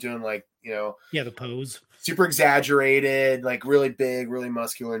Hogan, you know, doing like, you know, Yeah, the pose. super exaggerated, like really big, really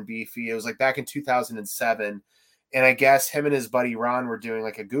muscular and beefy. It was like back in 2007. And I guess him and his buddy Ron were doing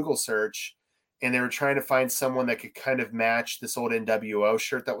like a Google search, and they were trying to find someone that could kind of match this old NWO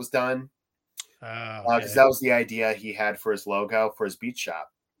shirt that was done. Because Okay. that was the idea he had for his logo for his beat shop.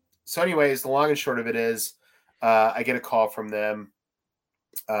 So anyways, the long and short of it is I get a call from them.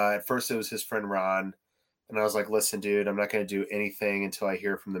 At first it was his friend Ron. And I was like, listen, dude, I'm not going to do anything until I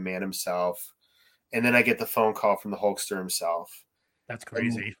hear from the man himself. And then I get the phone call from the Hulkster himself, That's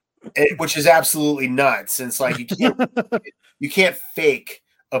crazy. which is absolutely nuts. Since like you can't fake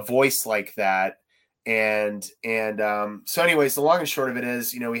a voice like that. And so anyways, the long and short of it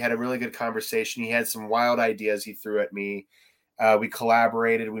is, you know, we had a really good conversation. He had some wild ideas he threw at me. We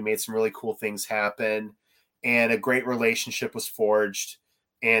collaborated. We made some really cool things happen, and a great relationship was forged.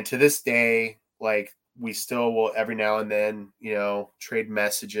 And to this day, like we still will every now and then, you know, trade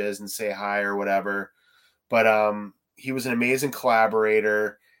messages and say hi or whatever. But he was an amazing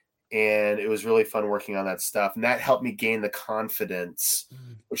collaborator, and it was really fun working on that stuff. And that helped me gain the confidence,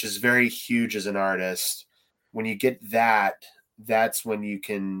 which is very huge as an artist. When you get that, that's when you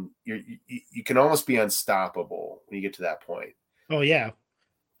can almost be unstoppable when you get to that point. Oh yeah.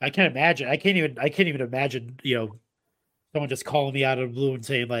 I can't imagine. I can't even imagine, someone just calling me out of the blue and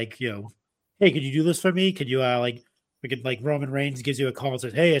saying like, hey, could you do this for me? Could you like We could like Roman Reigns gives you a call and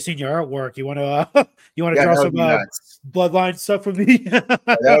says, "Hey, I seen your artwork. You want to you want to Yeah, draw that would some be nuts. bloodline stuff for me?"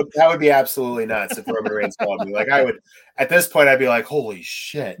 That would be absolutely nuts if Roman Reigns called me. Like I would, at this point, I'd be like, "Holy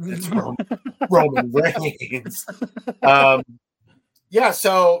shit, it's Roman Reigns." Yeah,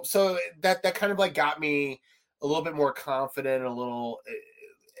 so that kind of like got me a little bit more confident,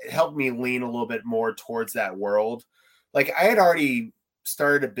 it helped me lean a little bit more towards that world. Like I had already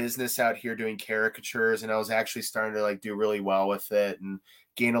started a business out here doing caricatures, and I was actually starting to like do really well with it and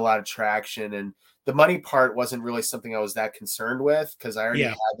gain a lot of traction. And the money part wasn't really something I was that concerned with because I already Yeah.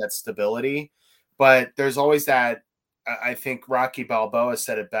 had that stability. But there's always that. I think Rocky Balboa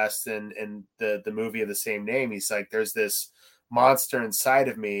said it best in the movie of the same name. He's like, "There's this monster inside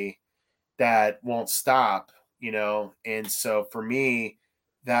of me that won't stop," you know? And so for me,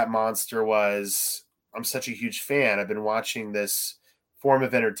 that monster was, I'm such a huge fan. I've been watching this form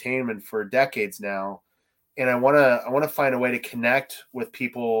of entertainment for decades now. And I want to find a way to connect with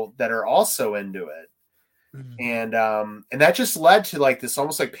people that are also into it. Mm. And that just led to like this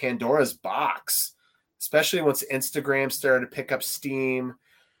almost like Pandora's box, especially once Instagram started to pick up steam.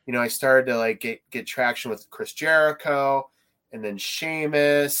 You know, I started to like get traction with Chris Jericho and then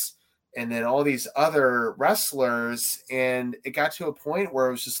Sheamus and then all these other wrestlers. And it got to a point where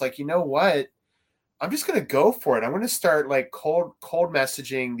it was just like, you know what? I'm just gonna go for it. I'm gonna start like cold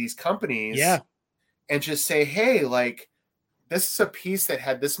messaging these companies Yeah. and just say, hey, like this is a piece that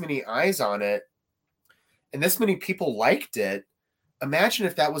had this many eyes on it and this many people liked it. Imagine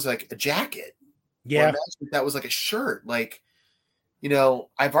if that was like a jacket, or Yeah. imagine if that was like a shirt. Like, you know,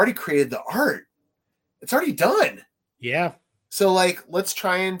 I've already created the art. It's already done. Yeah. So like, let's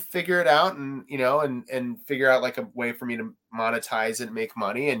try and figure it out and, you know, and figure out like a way for me to monetize it and make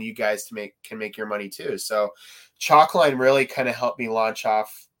money, and you guys can make your money too. So Chalkline really kind of helped me launch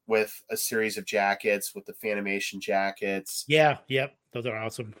off with a series of jackets, with the Fanimation jackets. Yeah. Yep. Those are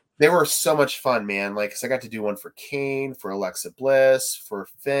awesome. They were so much fun, man. Like, cause I got to do one for Kane, for Alexa Bliss, for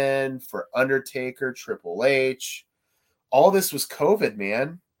Finn, for Undertaker, Triple H. All this was COVID,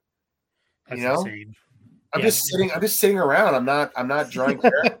 man. You That's know, insane. I'm Yeah. just sitting around. I'm not drawing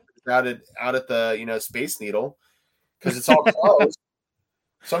characters out at the, you know, Space Needle because it's all closed.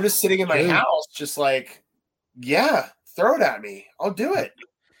 So I'm just sitting in my Dude, house, just like, yeah, throw it at me. I'll do it.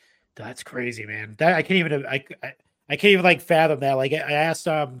 that's crazy, man. That I can't even I can't even like fathom that. Like I asked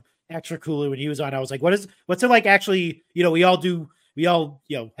Extra Cooler when he was on, I was like, what's it like actually, you know, we all, you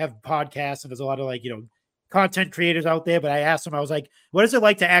know, have podcasts and there's a lot of like, you know, content creators out there, but I asked him, I was like, what is it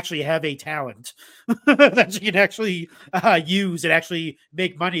like to actually have a talent that you can actually use and actually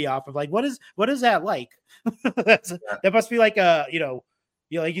make money off of? Like, what is that like? That must be like a, you know,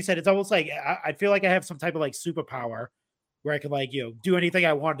 like you said, it's almost like I feel like I have some type of like superpower where I could like, you know, do anything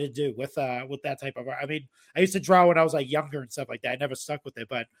I wanted to do with that type of art. I mean, I used to draw when I was like younger and stuff like that. I never stuck with it,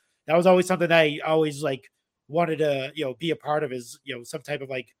 but that was always something that I always like wanted to, you know, be a part of, is, you know, some type of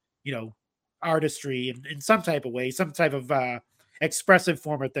like, you know, artistry in some type of way, some type of expressive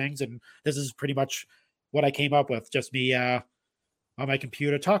form of things. And this is pretty much what I came up with, just me on my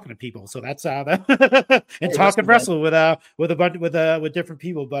computer talking to people. So that's and Hey, talking listen, man. wrestle with a bunch with different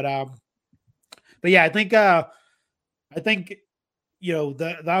people. But yeah, I think you know,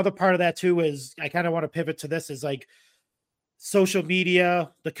 the other part of that too is I kind of want to pivot to this, is like social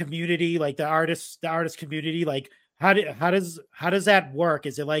media, the community, like the artist community. Like how does that work?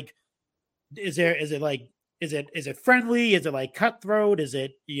 Is it like, is it like, is it friendly? Is it like cutthroat? Is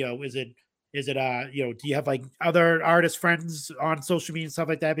it, you know, is it you know, do you have like other artist friends on social media and stuff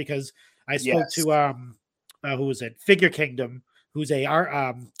like that? Because I spoke Yes. to who was it? Figure Kingdom, who's a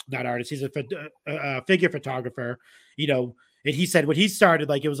art not artist, he's a figure photographer, you know, and he said when he started,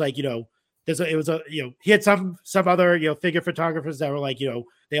 like it was like, you know, it was a, you know, he had some other, you know, figure photographers that were like, you know,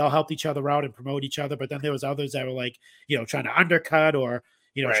 they all helped each other out and promote each other, but then there was others that were like, you know, trying to undercut, or,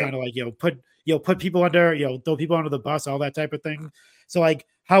 you know, trying Right. to like, you know, put people under, you know, throw people under the bus, all that type of thing. So like,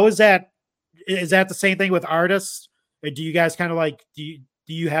 how is that? Is that the same thing with artists? Or do you guys kind of like, do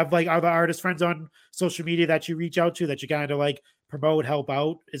you have like other artist friends on social media that you reach out to, that you kind of like promote, help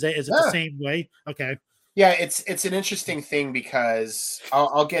out? Is it the Yeah. same way? Okay. Yeah, it's an interesting thing because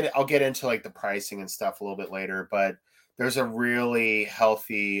I'll get into like the pricing and stuff a little bit later, but there's a really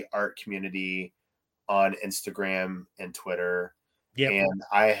healthy art community on Instagram and Twitter. Yep. And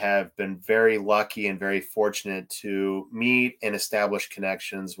I have been very lucky and very fortunate to meet and establish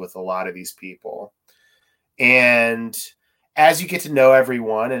connections with a lot of these people. And as you get to know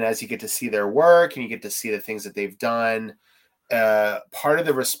everyone and as you get to see their work and you get to see the things that they've done, part of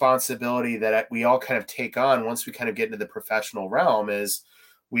the responsibility that we all kind of take on once we kind of get into the professional realm is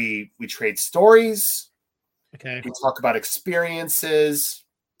we trade stories, Okay. We talk about experiences,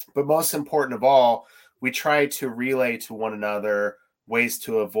 but most important of all, we try to relay to one another ways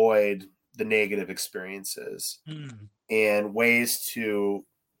to avoid the negative experiences Mm. and ways to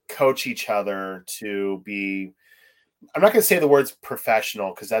coach each other to be, I'm not going to say the words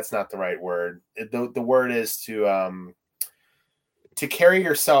professional because that's not the right word. The word is to carry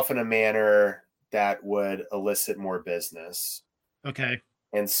yourself in a manner that would elicit more business. Okay.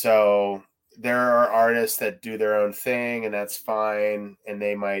 And so there are artists that do their own thing, and that's fine. And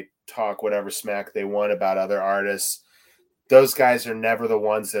they might talk whatever smack they want about other artists. Those guys are never the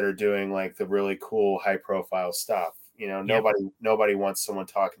ones that are doing like the really cool, high profile stuff. You know, Yep. nobody wants someone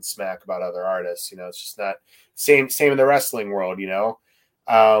talking smack about other artists. You know, it's just not same in the wrestling world, you know.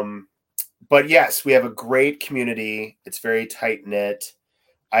 But yes, we have a great community. It's very tight knit.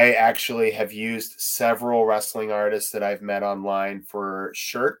 I actually have used several wrestling artists that I've met online for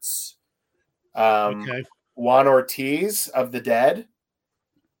shirts. Okay. Juan Ortiz of the Dead.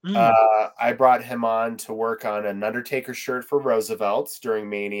 Mm. I brought him on to work on an Undertaker shirt for Roosevelt during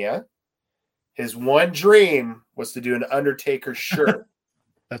Mania. His one dream was to do an Undertaker shirt.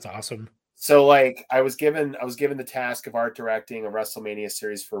 That's awesome. So like I was given the task of art directing a WrestleMania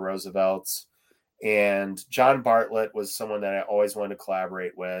series for Roosevelt's, and John Bartlett was someone that I always wanted to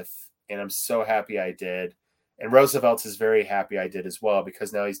collaborate with, and I'm so happy I did. And Roosevelt's is very happy I did as well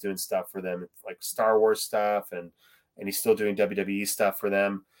because now he's doing stuff for them, like Star Wars stuff, and he's still doing WWE stuff for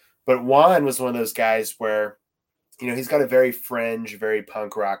them. But Juan was one of those guys where, you know, he's got a very fringe, very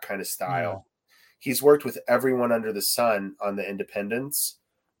punk rock kind of style. Mm. He's worked with everyone under the sun on the independents,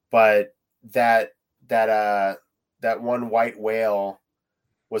 but that one white whale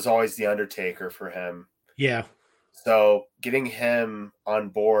was always the Undertaker for him. Yeah. So getting him on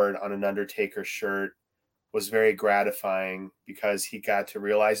board on an Undertaker shirt was very gratifying because he got to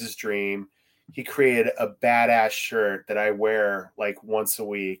realize his dream. He created a badass shirt that I wear like once a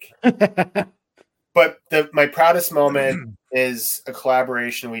week. But my proudest moment is a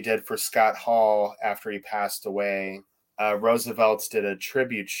collaboration we did for Scott Hall after he passed away. Roosevelt's did a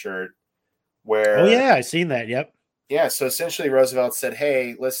tribute shirt where, Oh yeah, I seen that. Yep. yeah. So essentially, Roosevelt said,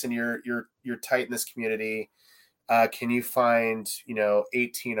 "Hey, listen, you're tight in this community. Can you find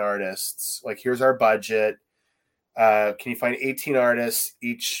 18 artists? Like, here's our budget. Can you find 18 artists,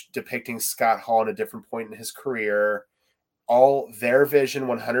 each depicting Scott Hall at a different point in his career? All their vision,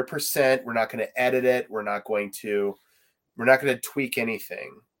 100%. We're not going to edit it. We're not going to tweak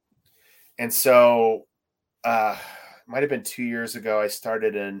anything." And so, might have been 2 years ago, I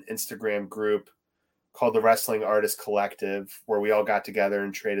started an Instagram group called the Wrestling Artist Collective, where we all got together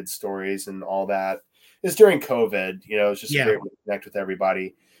and traded stories and all that. It's during COVID, it was just a great way to connect with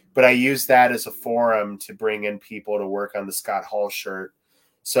everybody. But I used that as a forum to bring in people to work on the Scott Hall shirt.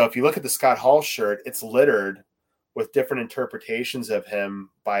 So if you look at the Scott Hall shirt, it's littered with different interpretations of him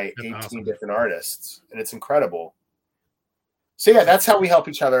by That's 18 awesome. different artists, and it's incredible. So yeah, that's how we help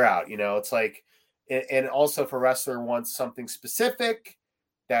each other out. It's like, and also if a wrestler wants something specific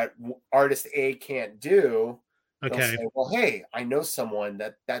that artist A can't do, they'll Okay. say, well, hey, I know someone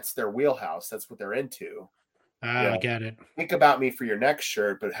that's their wheelhouse. That's what they're into. I got it. Think about me for your next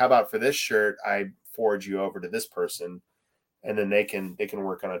shirt, but how about for this shirt, I forward you over to this person, and then they can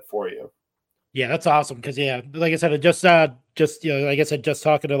work on it for you. Yeah, that's awesome. Because like I said, just like I said, just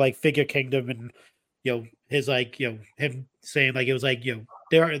talking to like Figure Kingdom and his him saying like it was like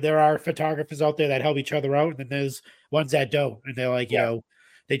there are photographers out there that help each other out, and then there's ones that don't, and they're like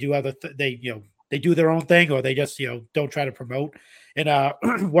they do other they do their own thing, or they just don't try to promote. And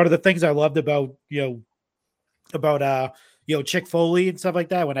one of the things I loved about Chick Foley and stuff like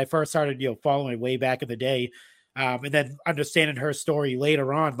that when I first started following way back in the day, and then understanding her story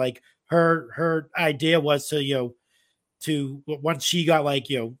later on, like her idea was to once she got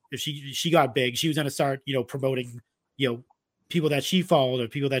if she got big, she was going to start promoting people that she followed or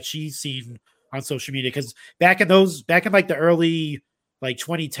people that she's seen on social media, because back in like the early like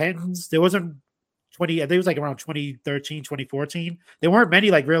 2010s, there wasn't 20 I think it was like around 2013 2014, there weren't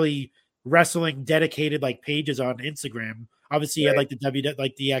many like really wrestling dedicated like pages on Instagram. Obviously, you had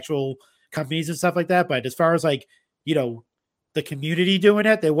like the actual companies and stuff like that, but as far as like the community doing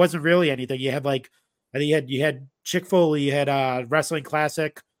it, there wasn't really anything. You had like I think you had Chick Foley, you had Wrestling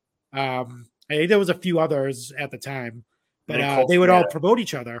Classic. I think there was a few others at the time, but they would all promote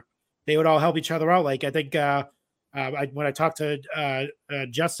each other. They would all help each other out. Like I think when I talked to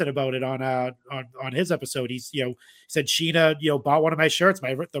Justin about it on his episode, he said Sheena bought one of my shirts,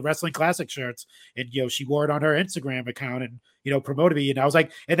 the Wrestling Classic shirts, and she wore it on her Instagram account and promoted me. And I was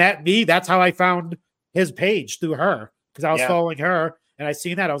like, and that's how I found his page, through her, because I was following her and I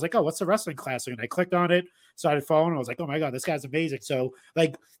seen that. I was like, oh, what's the Wrestling Classic? And I clicked on it, started following. I was like, oh my God, this guy's amazing. So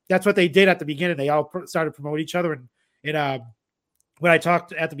like, that's what they did at the beginning. They all started promoting each other. And when I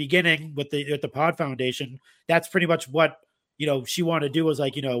talked at the beginning with the Pod Foundation, that's pretty much what, she wanted to do, was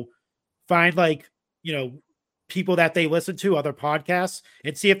like, find like, people that they listen to, other podcasts,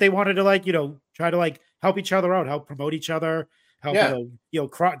 and see if they wanted to like, try to like help each other out, help promote each other, help,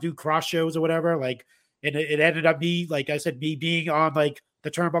 do cross shows or whatever. Like, and it ended up me, like I said, me being on like the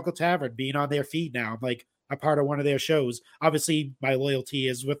Turnbuckle Tavern, being on their feed now. I'm like a part of one of their shows. Obviously, my loyalty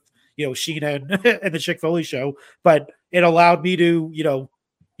is with, Sheena and the Chick Foley show, but it allowed me to,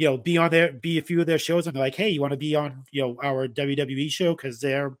 be on there, be a few of their shows, and they're like, hey, you want to be on, our WWE show? Because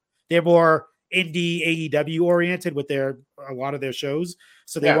they're more indie AEW oriented with a lot of their shows.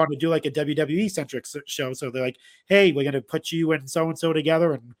 So they want to do like a WWE centric show. So they're like, hey, we're going to put you and so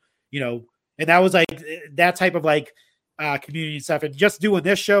together. And, and that was like that type of like community stuff. And just doing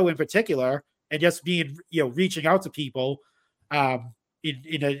this show in particular, and just being, reaching out to people,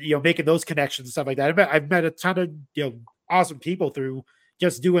 making those connections and stuff like that. I've met a ton of, awesome people through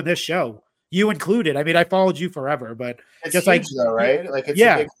just doing this show, you included. I mean, I followed you forever, but it's just huge like, though, right? Like it's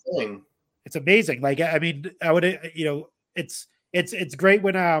a big thing. It's amazing. Like, I mean, I would, it's great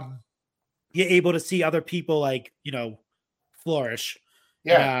when, you're able to see other people like, flourish.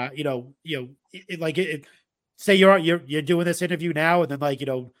 Yeah. And, like say you're doing this interview now, and then like,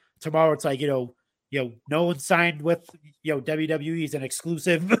 tomorrow it's like, Nolan signed with, WWE. He's an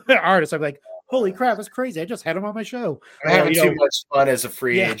exclusive artist. I'm like, holy crap, that's crazy. I just had him on my show. I'm having too much fun as a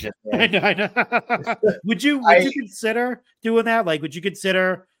free agent. I know. Would you consider doing that? Like, would you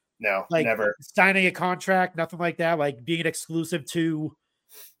consider like never signing a contract, nothing like that, like being exclusive to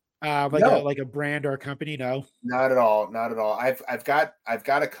like a brand or a company? No, not at all. I've got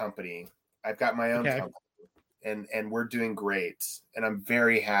a company. I've got my own company, and we're doing great, and I'm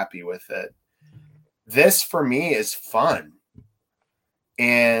very happy with it. This for me is fun.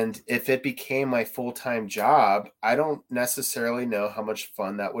 And if it became my full-time job, I don't necessarily know how much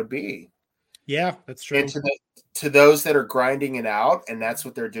fun that would be. Yeah, that's true. And to those that are grinding it out and that's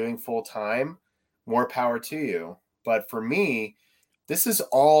what they're doing full-time, more power to you. But for me, this is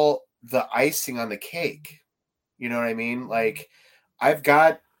all the icing on the cake. You know what I mean? Like I've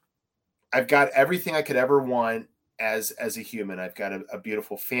got everything I could ever want as a human. I've got a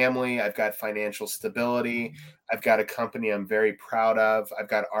beautiful family. I've got financial stability. I've got a company I'm very proud of. I've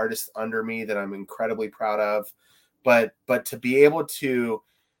got artists under me that I'm incredibly proud of. But to be able to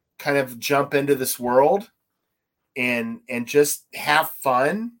kind of jump into this world and just have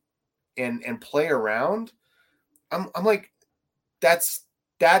fun and play around, I'm like, that's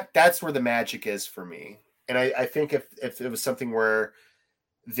where the magic is for me. And I think if it was something where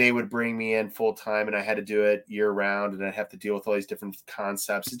they would bring me in full time and I had to do it year round and I'd have to deal with all these different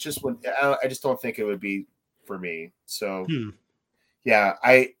concepts, it just wouldn't, I just don't think it would be for me. So yeah,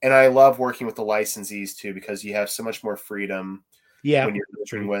 I love working with the licensees too, because you have so much more freedom when you're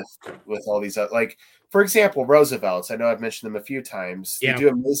working with all these, like for example, Roosevelt's. I know I've mentioned them a few times. They do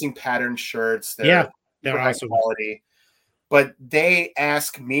amazing pattern shirts. They're high awesome quality, but they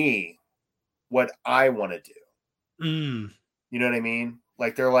ask me what I want to do. You know what I mean?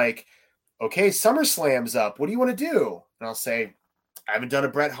 Like they're like, okay, SummerSlam's up. What do you want to do? And I'll say, I haven't done a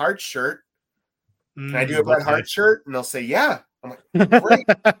Bret Hart shirt. Can I do a Bret Hart shirt? And they'll say, yeah. I'm like, great.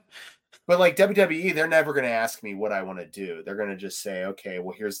 But like WWE, they're never going to ask me what I want to do. They're going to just say, okay,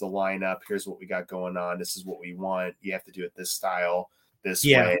 well, here's the lineup. Here's what we got going on. This is what we want. You have to do it this style, this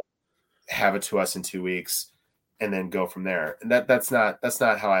way. Have it to us in 2 weeks, and then go from there. And that's not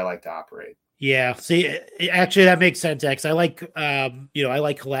how I like to operate. Yeah. See, actually, that makes sense. X. I like, I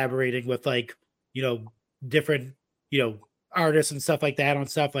like collaborating with like, different, artists and stuff like that on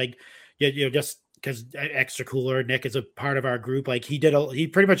stuff like, just because Extra Cooler Nick is a part of our group. Like he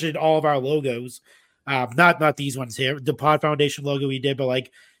pretty much did all of our logos. Not these ones here, the Pod Foundation logo he did, but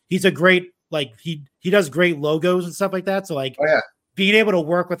like he's a great, like he does great logos and stuff like that. So like, being able to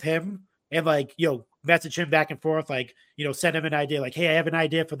work with him and like, message him back and forth, like, send him an idea, like, hey, I have an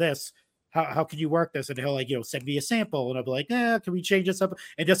idea for this. How can you work this? And he'll like, send me a sample, and I'll be like, can we change this up?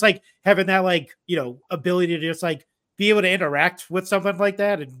 And just like having that, like, ability to just like be able to interact with someone like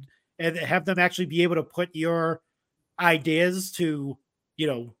that and have them actually be able to put your ideas to,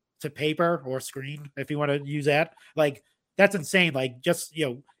 to paper or screen, if you want to use that. Like, that's insane. Like, just,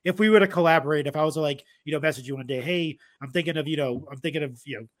 if we were to collaborate, if I was to like, message you one day, hey, I'm thinking of,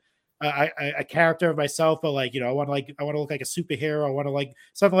 a character of myself, but like, I want to look like a superhero. I want to like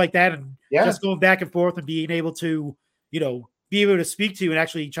something like that. And just going back and forth and being able to, be able to speak to you and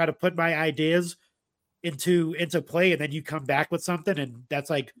actually try to put my ideas into play. And then you come back with something. And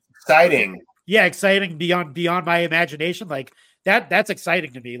that's like exciting. yeah, exciting beyond my imagination. Like that's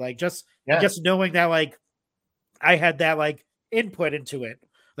exciting to me. Like Yeah. just knowing that like I had that like input into it.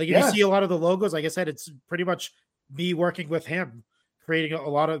 Like if you Yeah. see a lot of the logos, like I said, it's pretty much me working with him, creating a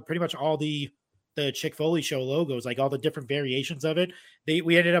lot of pretty much all the Chick Foley show logos, like all the different variations of it.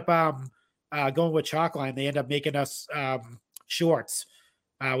 We ended up going with Chalkline. They ended up making us shorts.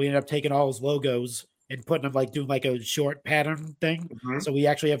 We ended up taking all his logos and putting them like doing like a short pattern thing. Mhm. So we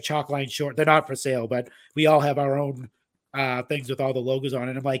actually have Chalkline short. They're not for sale, but we all have our own things with all the logos on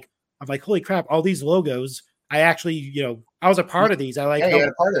it. I'm like, holy crap, all these logos. I actually, I was a part of these. I like Yeah, you had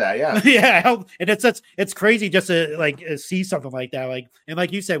helped. a part of that. Yeah. Yeah, and it's crazy just to like see something like that. Like, and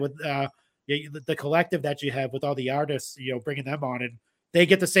like you said, with the collective that you have with all the artists, bringing them on, and they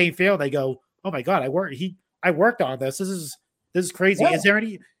get the same feel. They go, oh my god, I worked on this. This is crazy. Yeah.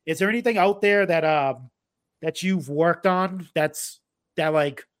 Is there anything out there that you've worked on that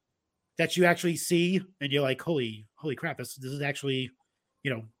like that you actually see and you're like, holy crap, this is actually,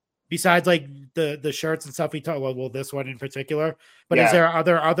 you know, besides like the shirts and stuff we talk well, this one in particular, but is Yeah.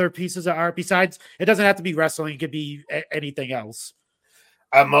 there other pieces of art besides? It doesn't have to be wrestling; it could be anything else.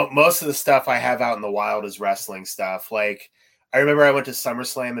 Most of the stuff I have out in the wild is wrestling stuff. Like I remember I went to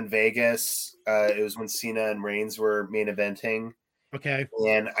SummerSlam in Vegas. It was when Cena and Reigns were main eventing, Okay.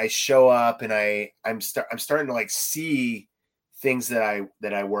 and I show up and I'm starting to like see things that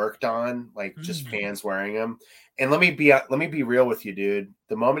I worked on, like just fans wearing them. And let me be real with you, dude.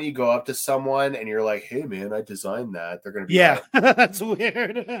 The moment you go up to someone and you're like, "Hey, man, I designed that," they're gonna be Yeah, like, that's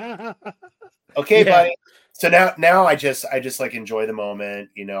weird. "Okay, Yeah, buddy." So now I just like enjoy the moment.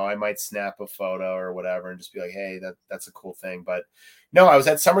 I might snap a photo or whatever and just be like, "Hey, that's a cool thing." But no, I was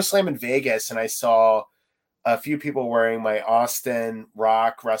at SummerSlam in Vegas and I saw a few people wearing my Austin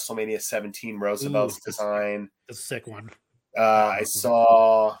Rock WrestleMania 17 ooh, Roosevelt's design. that's a sick one. I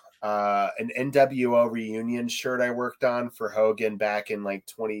saw an NWO reunion shirt I worked on for Hogan back in like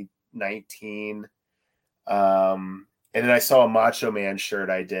 2019. And then I saw a Macho Man shirt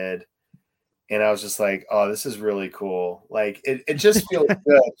I did. And I was just like, oh, this is really cool. Like it just feels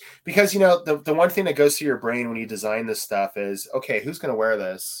good because, the one thing that goes through your brain when you design this stuff is, okay, who's going to wear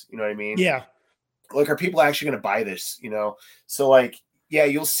this? You know what I mean? Yeah, Like, are people actually going to buy this? So like, yeah,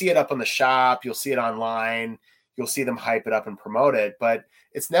 you'll see it up on the shop, you'll see it online, you'll see them hype it up and promote it, but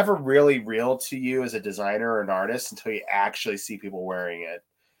it's never really real to you as a designer or an artist until you actually see people wearing it.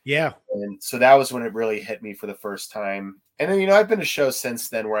 yeah, And so that was when it really hit me for the first time. And then, I've been to shows since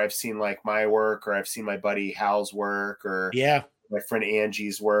then where I've seen like my work, or I've seen my buddy Hal's work, or yeah. my friend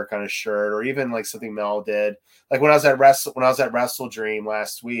Angie's work on a shirt, or even like something Mel did. Like when I was at Wrestle Dream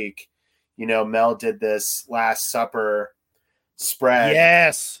last week, Mel did this Last Supper spread,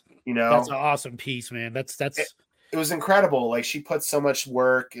 Yes, you that's know, an awesome piece, man. it, it was incredible. Like she put so much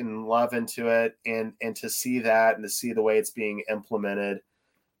work and love into it, and to see that and to see the way it's being implemented,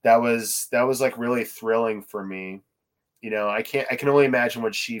 that was like really thrilling for me. I can only imagine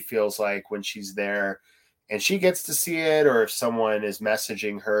what she feels like when she's there and she gets to see it, or if someone is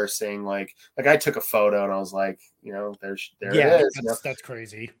messaging her saying like I took a photo and I was like, there yeah, it is. that's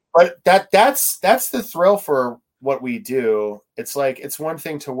crazy. But that's the thrill for what we do. It's like, it's one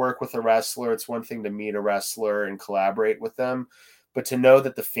thing to work with a wrestler, it's one thing to meet a wrestler and collaborate with them, but to know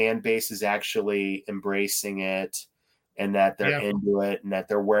that the fan base is actually embracing it and that they're into it and that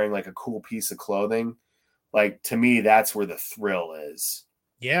they're wearing like a cool piece of clothing, like, to me, that's where the thrill is.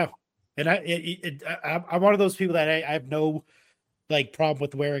 Yeah, and I'm one of those people that I have no like problem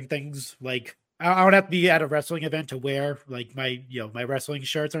with wearing things. Like I don't have to be at a wrestling event to wear like my my wrestling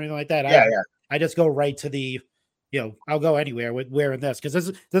shirts or anything like that. Yeah, yeah. I just go right to the I'll go anywhere with wearing this because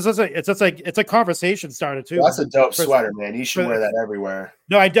this is it's just like it's a conversation starter too. Well, that's a dope sweater, man. You should wear that everywhere.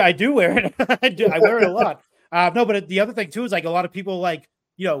 No, I do wear it. I wear it a lot. No, but the other thing too is like a lot of people like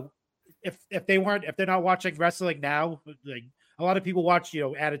if they're not watching wrestling now, like a lot of people watch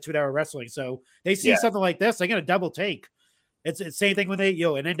Attitude Era Wrestling, so they see something like this, they're gonna double take. It's same thing when they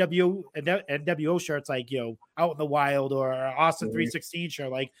an NWO shirts like Out in the Wild or Austin 316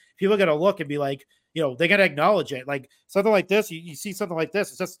 shirt. Like people are gonna look and be like they gotta acknowledge it. Like something like this, you see something like this,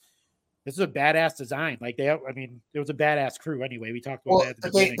 it's just this is a badass design. Like it was a badass crew anyway. We talked about that.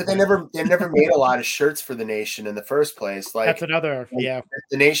 But they never made a lot of shirts for the Nation in the first place. Like that's another, the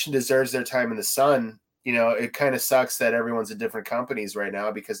Nation deserves their time in the sun. It kind of sucks that everyone's at different companies right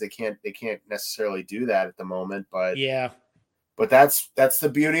now because they can't necessarily do that at the moment. But but that's the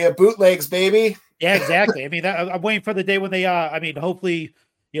beauty of bootlegs, baby. Yeah, exactly. I mean, I'm waiting for the day when they hopefully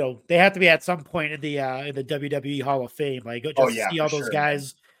they have to be at some point in the WWE Hall of Fame. Like just see all those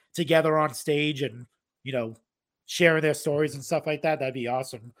guys together on stage and sharing their stories and stuff like that. That'd be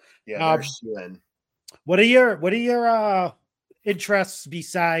awesome. Yeah, they're shooing. What are your interests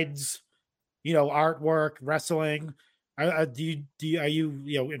besides artwork, wrestling? Are you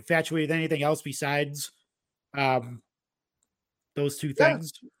infatuated with anything else besides um those two Yeah,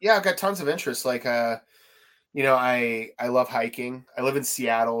 things? yeah, I've got tons of interests. Like, I love hiking. I live in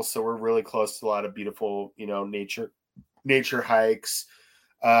Seattle, so we're really close to a lot of beautiful, nature hikes.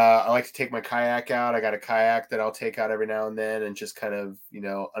 I like to take my kayak out. I got a kayak that I'll take out every now and then and just kind of,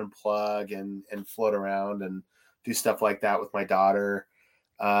 unplug and float around and do stuff like that with my daughter.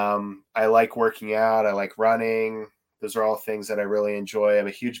 I like working out. I like running. Those are all things that I really enjoy. I'm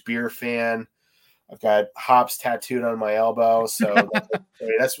a huge beer fan. I've got hops tattooed on my elbow. So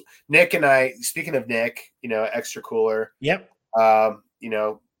that's Nick and I, speaking of Nick, extra cooler. Yep.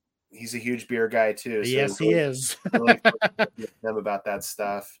 He's a huge beer guy too. So Yes, he is. really them about that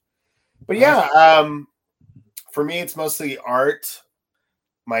stuff. But Awesome. yeah, for me, it's mostly art,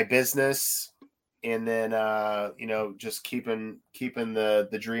 my business, and then just keeping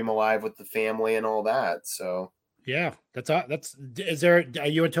the dream alive with the family and all that. So Yeah, are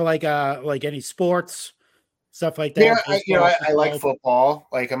you into like any sports stuff like yeah, that? Baseball, I like football? football.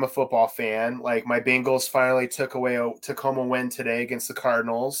 Like, I'm a football fan. Like, my Bengals finally took home a win today against the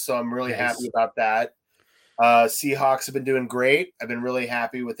Cardinals, so I'm really happy Nice. about that. Seahawks have been doing great. I've been really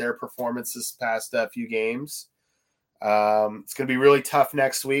happy with their performance this past few games. It's going to be really tough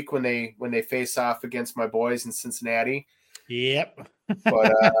next week when they face off against my boys in Cincinnati. Yep.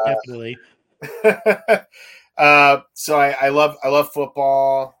 But Definitely. so I love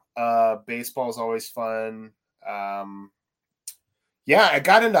football. Baseball is always fun. Yeah, I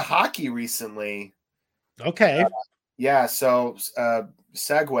got into hockey recently. Okay. Yeah, so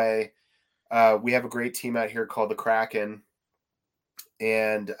segue. We have a great team out here called the Kraken,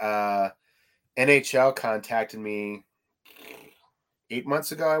 and NHL contacted me 8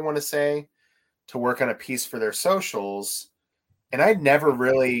 months ago, I want to say, to work on a piece for their socials. And I've never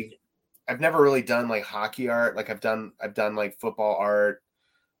really done like hockey art. Like, I've done like football art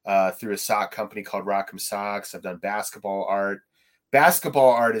through a sock company called Rock'em Socks. I've done basketball art.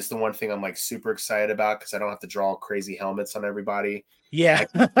 Basketball art is the one thing I'm like super excited about because I don't have to draw crazy helmets on everybody. Yeah.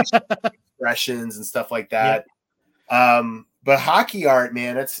 Expressions and stuff like Yep. that. But hockey art,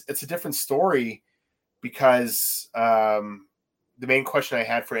 man, it's a different story because the main question I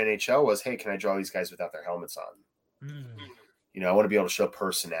had for NHL was, hey, can I draw these guys without their helmets on? I want to be able to show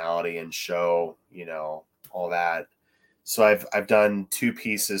personality and show, all that. So I've done 2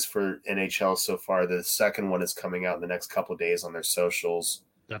 pieces for NHL so far. The second one is coming out in the next couple of days on their socials.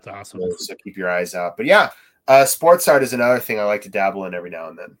 That's awesome. So keep your eyes out. But yeah, sports art is another thing I like to dabble in every now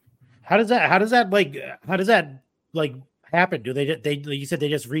and then. How does that like happen? Do they you said they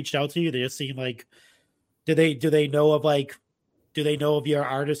just reached out to you? They just seem like do they know of your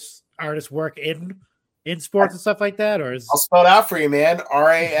artist work in sports and stuff like that, or I'll is spell it out for you, man.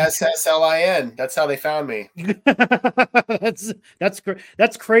 RASSLIN. That's how they found me.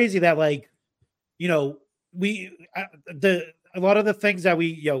 that's crazy that we a lot of the things that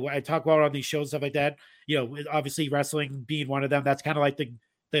we I talk about on these shows, stuff like that, obviously wrestling being one of them. That's kind of like the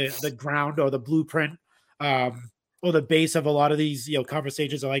ground or the blueprint or the base of a lot of these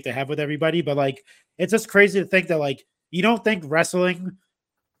conversations I like to have with everybody. But like, it's just crazy to think that like you don't think wrestling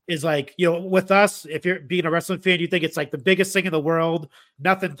is like, with us, if you're being a wrestling fan, you think it's like the biggest thing in the world.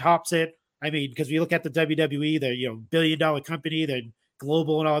 Nothing tops it. I mean, because we look at the WWE, they're, $1 billion company, they're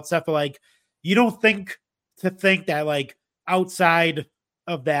global and all that stuff. But like, you don't think that like outside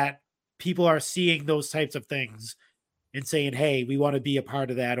of that, people are seeing those types of things and saying, hey, we want to be a part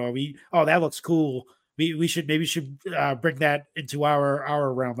of that. Or that looks cool. We should bring that into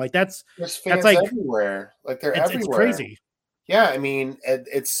our realm. Like There's fans like everywhere. Like, they're everywhere. It's crazy. Yeah, I mean,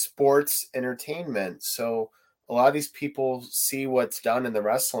 it's sports entertainment. So a lot of these people see what's done in the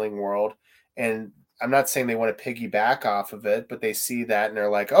wrestling world, and I'm not saying they want to piggyback off of it, but they see that and they're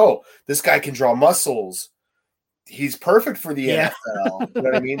like, oh, this guy can draw muscles. He's perfect for the NFL. You know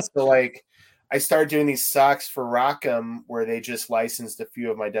what I mean? So like, I started doing these socks for Rock'em where they just licensed a few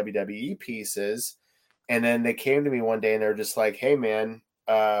of my WWE pieces. And then they came to me one day and they're just like, hey man,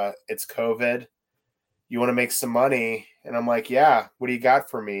 it's COVID. You want to make some money? And I'm like, yeah, what do you got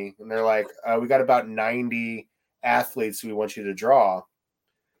for me? And they're like, we got about 90 athletes we want you to draw.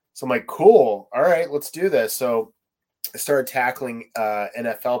 So I'm like, cool. All right, let's do this. So I started tackling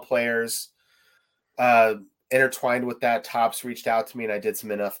NFL players. Intertwined with that, Topps reached out to me and I did some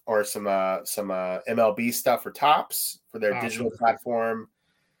MLB stuff for Topps for their digital platform.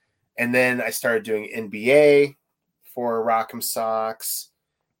 And then I started doing NBA for Rock'em Socks.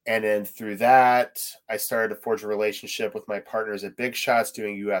 And then through that, I started to forge a relationship with my partners at Big Shots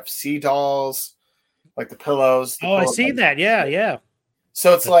doing UFC dolls, like the pillows. The Oh, I pillows. seen that. Yeah, yeah.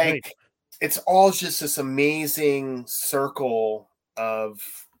 So it's That's like, great. it's all just this amazing circle of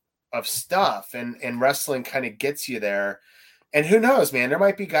stuff, and wrestling kind of gets you there. And who knows, man, there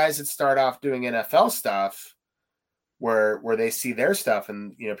might be guys that start off doing NFL stuff where they see their stuff,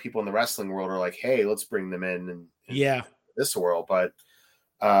 and people in the wrestling world are like, hey, let's bring them in Yeah. this world. But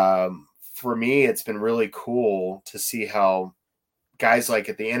for me, it's been really cool to see how guys like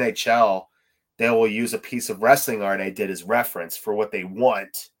at the NHL, they will use a piece of wrestling art I did as reference for what they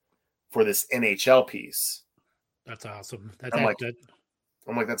want for this NHL piece. That's awesome. I'm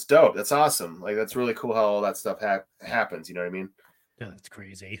like, that's dope. That's awesome. Like, that's really cool how all that stuff happens. You know what I mean? Yeah, that's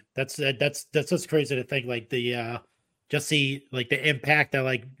crazy. That's just crazy to think, like, the just see, like, the impact that,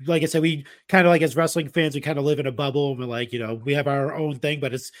 like I said, we kind of, like, as wrestling fans, we kind of live in a bubble, and we're like, we have our own thing,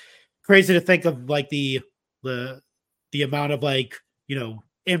 but it's crazy to think of, like, the amount of, like,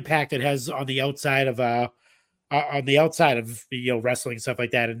 impact it has on the outside of wrestling, stuff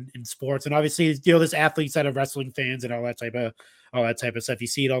like that, in sports. And obviously, there's athletes that are wrestling fans and all that type of stuff. You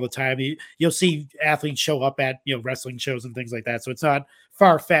see it all the time. You'll see athletes show up at wrestling shows and things like that. So it's not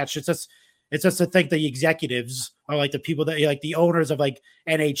far-fetched. It's just to think the executives are like the people that, like, the owners of, like,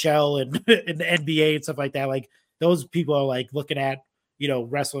 NHL and, and the NBA and stuff like that. Like, those people are, like, looking at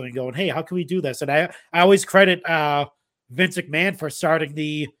wrestling and going, hey, how can we do this? And I always credit Vince McMahon for starting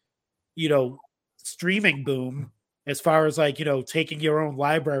the streaming boom, as far as, like, taking your own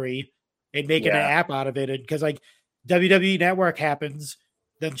library and making an app out of it. And because, like, WWE Network happens,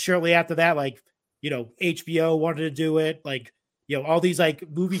 then shortly after that, like, HBO wanted to do it, like, all these, like,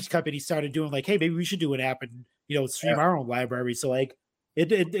 movies companies started doing, like, hey, maybe we should do an app and stream our own library. So, like,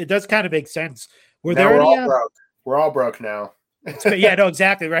 it does kind of make sense. Were now there we're any all broke. We're all broke now. yeah, no,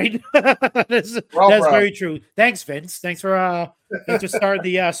 exactly, right. that's very true. Thanks, Vince. Thanks for starting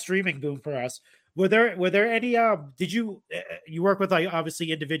the streaming boom for us. Were there any did you work with, like,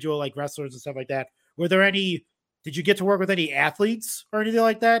 obviously individual, like, wrestlers and stuff like that? Were there any, did you get to work with any athletes or anything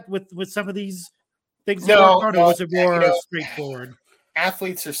like that with some of these things you worked on, or was it more straightforward?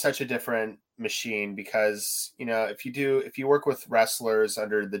 Athletes are such a different machine because, if you work with wrestlers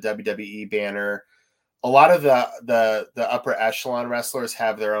under the WWE banner, a lot of the upper echelon wrestlers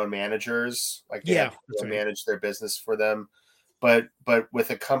have their own managers, like they have to manage their business for them. But with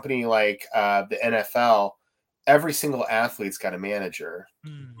a company like the NFL, every single athlete's got a manager.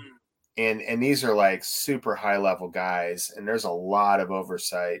 And these are, like, super high level guys, and there's a lot of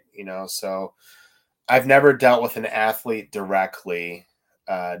oversight, so I've never dealt with an athlete directly.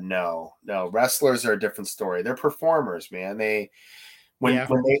 No, wrestlers are a different story. They're performers, man.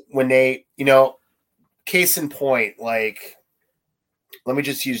 When they case in point, like, let me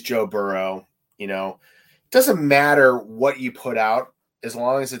just use Joe Burrow. Doesn't matter what you put out, as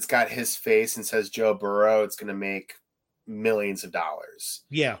long as it's got his face and says Joe Burrow, it's going to make millions of dollars.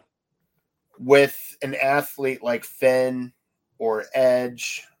 Yeah. With an athlete like Finn or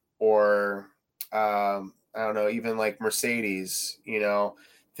Edge or I don't know, even like Mercedes,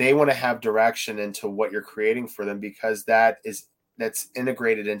 they want to have direction into what you're creating for them, because that's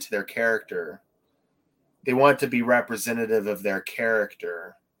integrated into their character. They want to be representative of their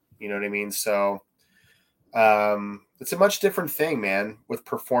character. You know what I mean? So it's a much different thing, man, with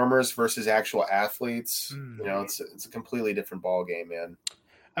performers versus actual athletes. It's a completely different ball game, man.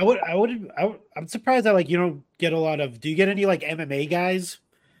 I'm surprised that, like, you don't get a lot of, do you get any, like, MMA guys?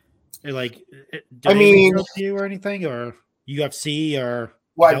 Or, like, do they reach out to you or anything, or UFC or?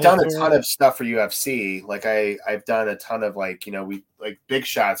 Well, I've done a ton of stuff for UFC. Like, I've done a ton of, like, we, like, Big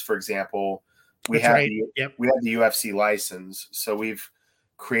Shots, for example. We have the UFC license, so we've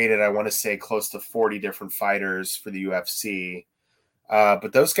created, I want to say, close to 40 different fighters for the UFC.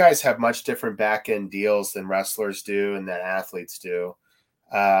 But those guys have much different back end deals than wrestlers do and that athletes do.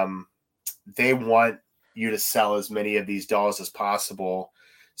 They want you to sell as many of these dolls as possible,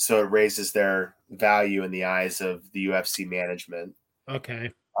 so it raises their value in the eyes of the UFC management.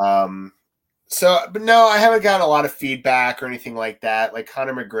 Okay. But no, I haven't gotten a lot of feedback or anything like that. Like,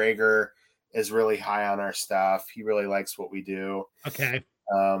 Conor McGregor is really high on our stuff. He really likes what we do. Okay.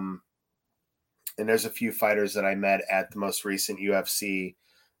 And there's a few fighters that I met at the most recent UFC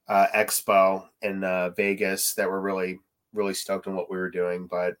expo in Vegas that were really, really stoked on what we were doing.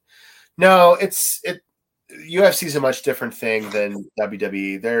 But no, UFC is a much different thing than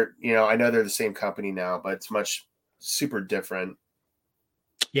WWE. They're, I know they're the same company now, but it's much super different.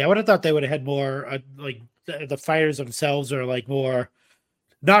 Yeah, I would have thought they would have had more, like, the fighters themselves are, like, more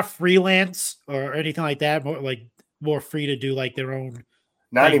not freelance or anything like that, more free to do, like, their own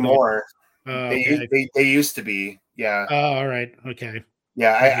Not Like, anymore. okay. They used to be. Yeah. Oh, all right. Okay.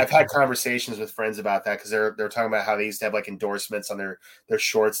 Yeah, I've had conversations with friends about that because they're talking about how they used to have like endorsements on their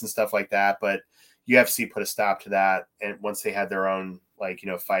shorts and stuff like that, but UFC put a stop to that, and once they had their own like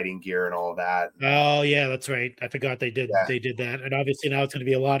fighting gear and all of that. Oh, yeah, that's right. I forgot Yeah, they did that, and obviously now it's going to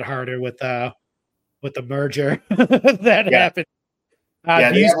be a lot harder with the merger that yeah, happened.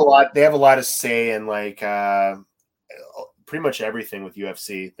 yeah. Do you? They have a lot of say in like pretty much everything with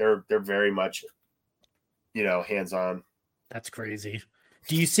UFC. They're very much hands on. That's crazy.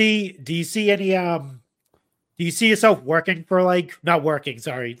 Do you see any do you see yourself working for like not working,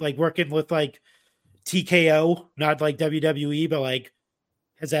 sorry, like working with like TKO, not like WWE, but like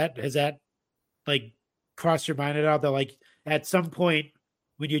has that like crossed your mind at all that like at some point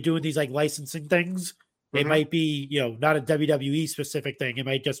when you're doing these like licensing things, it Mm-hmm. might be, not a WWE specific thing. It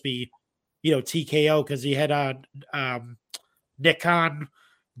might just be, TKO because he had Nick Khan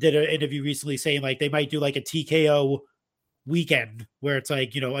did an interview recently saying like they might do like a TKO weekend where it's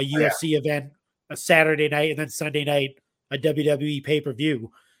like, a Oh, yeah. UFC event, a Saturday night, and then Sunday night, a WWE pay per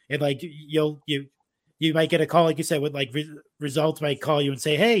view. And like you might get a call, like you said, with like results might call you and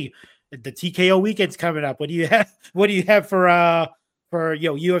say, "Hey, the TKO weekend's coming up. What do you have? What do you have for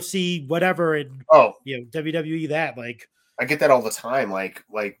UFC whatever and Oh, WWE that like." I get that all the time.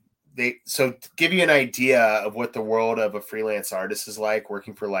 So to give you an idea of what the world of a freelance artist is like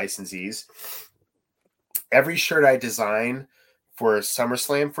working for licensees, every shirt I design for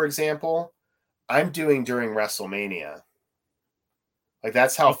SummerSlam, for example, I'm doing during WrestleMania. Like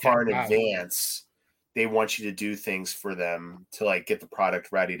that's how Okay, far in wow, advance they want you to do things for them to like get the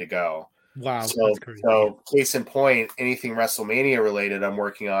product ready to go. wow, that's crazy. So case in point, anything WrestleMania related, I'm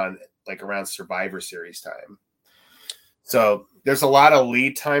working on like around Survivor Series time. So there's a lot of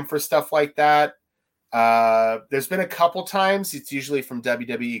lead time for stuff like that. There's been a couple times, it's usually from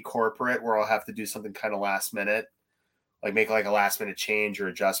WWE corporate, where I'll have to do something kind of last minute, like make like a last minute change or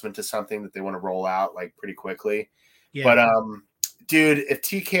adjustment to something that they want to roll out like pretty quickly. Yeah, But dude, if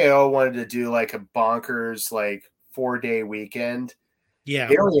TKO wanted to do like a bonkers like 4-day weekend, yeah,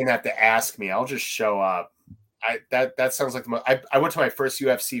 they don't even have to ask me. I'll just show up. That sounds like I went to my first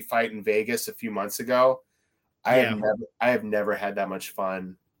UFC fight in Vegas a few months ago. yeah. I have never had that much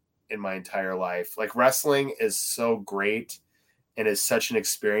fun in my entire life. Like wrestling is so great and is such an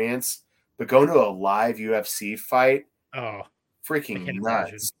experience, but going to a live UFC fight, Oh, I freaking can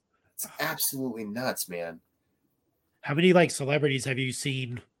imagine. nuts. It's absolutely nuts, man. How many like celebrities have you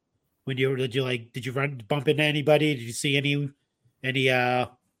seen when you did you run bump into anybody? Did you see any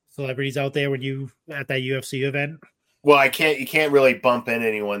celebrities out there when you at that UFC event? Well, you can't really bump in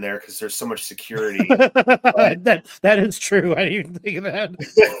anyone there because there's so much security. But That is true. I didn't even think of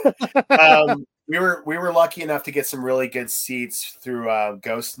that. we were lucky enough to get some really good seats through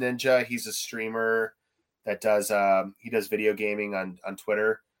Ghost Ninja. He's a streamer that does he does video gaming on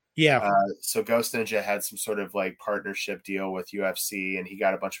Twitter. Yeah, So Ghost Ninja had some sort of like partnership deal with UFC, and he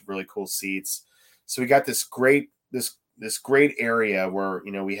got a bunch of really cool seats. So we got this great area where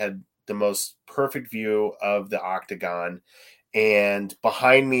we had the most perfect view of the octagon, and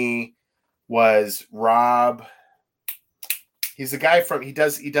behind me was Rob. He's the guy from he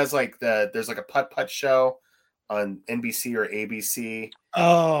does like there's like a putt show on NBC or ABC.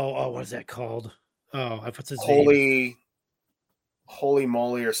 what is that called? Oh, what's his name? Holy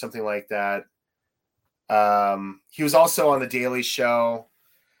moly or something like that. He was also on the Daily Show.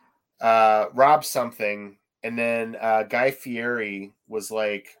 Rob something, and then Guy Fieri was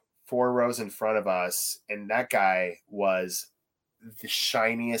like 4 rows in front of us, and that guy was the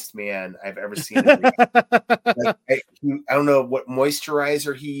shiniest man I've ever seen. Like, I don't know what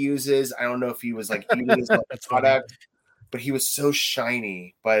moisturizer he uses. I don't know if he was like eating his own That's funny. product, but he was so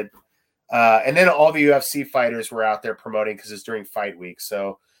shiny. But and then all the UFC fighters were out there promoting because it's during fight week.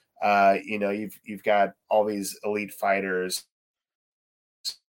 So you've got all these elite fighters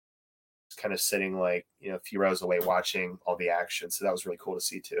kind of sitting like a few rows away watching all the action. So that was really cool to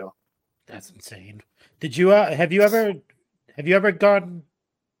see too. That's insane. Did you have you ever gone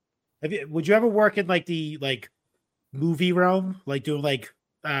would you ever work in like the like movie realm, like doing like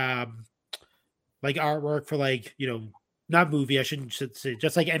artwork for like not movie, I should say,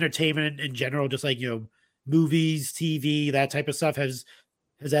 just like entertainment in general, just like movies, TV, that type of stuff. Has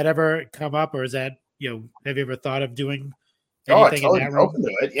that ever come up, or is that have you ever thought of doing Oh, I'd anything in totally that be realm? open to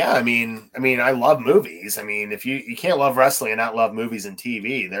it. Yeah, I love movies. I mean, if you can't love wrestling and not love movies and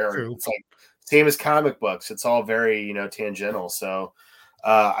TV, True. it's like same as comic books. It's all very tangential. So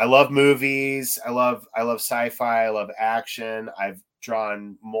I love movies. I love sci-fi. I love action. I've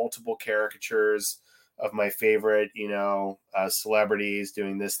drawn multiple caricatures of my favorite, celebrities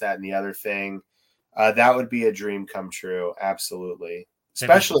doing this, that, and the other thing. That would be a dream come true. Absolutely.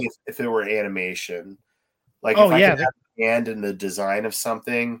 Especially if it were animation. Like if I could have a hand in the design of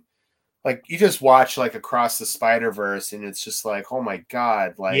something, like you just watch like Across the Spider-Verse and it's just like, oh my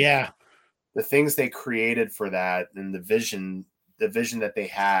God, like the things they created for that and the vision that they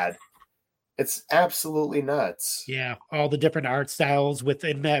had. It's absolutely nuts. Yeah, all the different art styles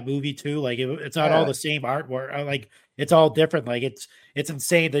within that movie too. Like it's not all the same artwork. Like it's all different. Like it's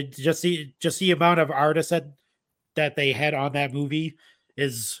insane to just the amount of artists that they had on that movie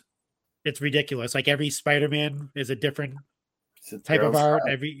it's ridiculous. Like every Spider-Man is a different type of art.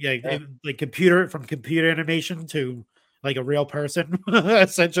 Like computer animation to like a real person.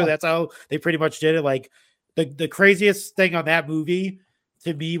 Essentially, that's how they pretty much did it. Like the craziest thing on that movie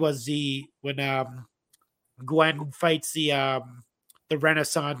to me was when Gwen fights the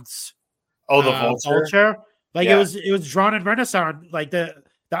Renaissance. The vulture. Like it was drawn in Renaissance. Like the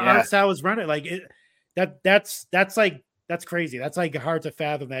art style was running like it. That's crazy. That's like hard to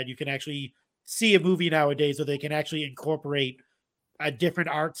fathom that you can actually see a movie nowadays where they can actually incorporate a different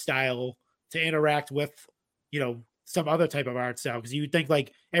art style to interact with, some other type of art style. Because you would think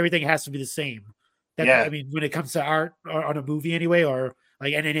like everything has to be the same. I mean, when it comes to art or on a movie anyway, or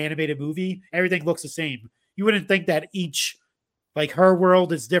like in an animated movie, everything looks the same. You wouldn't think that each, like her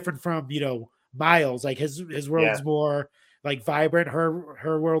world is different from, Miles. Like his world's more like vibrant.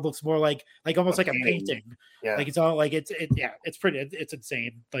 Her world looks more like almost like a painting. Yeah. Like it's all like it's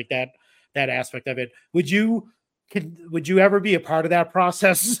insane. Like that aspect of it. Would you ever be a part of that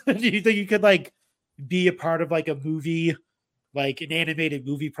process? Do you think you could like be a part of like a movie, like an animated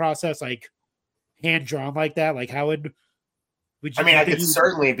movie process, like hand drawn like that? Like how would you? I mean, I could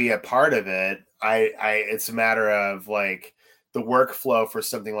certainly be a part of it. It's a matter of like the workflow for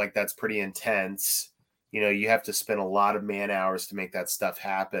something like that's pretty intense. You have to spend a lot of man hours to make that stuff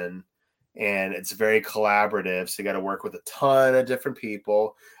happen. And it's very collaborative. So you got to work with a ton of different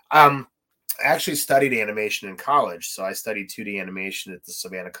people. I actually studied animation in college. So I studied 2D animation at the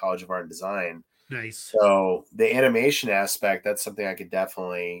Savannah College of Art and Design. Nice. So the animation aspect, that's something I could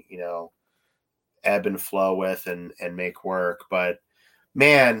definitely, ebb and flow with and make work. But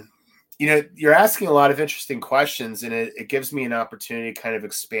man, you're asking a lot of interesting questions, and it gives me an opportunity to kind of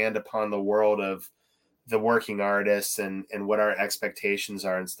expand upon the world of the working artists and what our expectations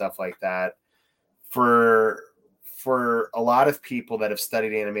are and stuff like that. For a lot of people that have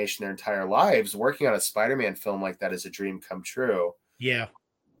studied animation their entire lives, working on a Spider-Man film like that is a dream come true. Yeah.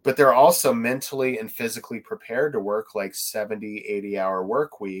 But they're also mentally and physically prepared to work like 70, 80-hour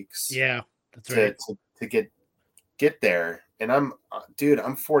work weeks. Yeah, that's right. To get there. And I'm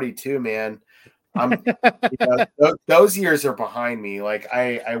 42, man. I'm those years are behind me. Like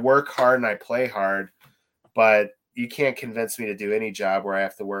I work hard and I play hard, but you can't convince me to do any job where I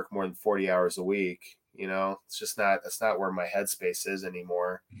have to work more than 40 hours a week. It's just that's not where my headspace is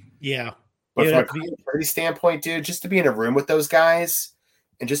anymore. Yeah. But from a creativity standpoint, dude, just to be in a room with those guys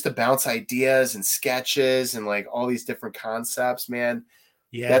and just to bounce ideas and sketches and like all these different concepts, man.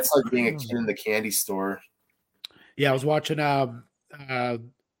 Yeah. That's like being a kid in the candy store. Yeah, I was watching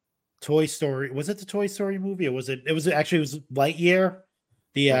Toy Story. Was it the Toy Story movie? Or was it was Lightyear,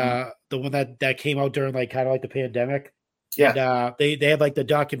 the one that came out during like kind of like the pandemic. Yeah. And they had like the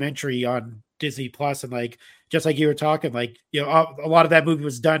documentary on Disney Plus, and like just like you were talking, like a lot of that movie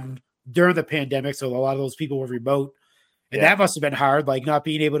was done during the pandemic, so a lot of those people were remote, and that must have been hard, like not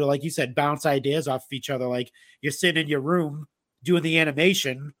being able to, like you said, bounce ideas off of each other. Like you're sitting in your room doing the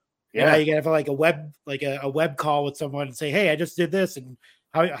animation, and now you gotta have like a web call with someone and say, "Hey, I just did this," and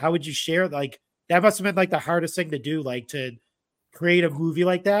how would you share? Like that must have been like the hardest thing to do, like to create a movie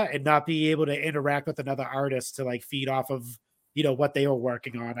like that and not be able to interact with another artist to like feed off of what they were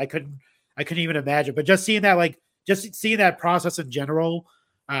working on. I couldn't even imagine. But just seeing that process in general,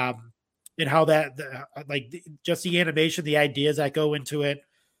 and how that just the animation, the ideas that go into it,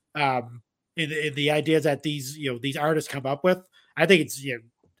 and the ideas that these artists come up with, I think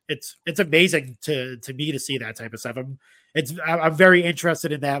it's amazing to me to see that type of stuff. I'm very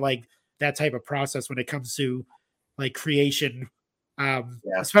interested in that, like that type of process when it comes to like creation,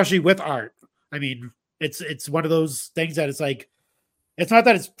 especially with art. I mean, it's one of those things that it's like, it's not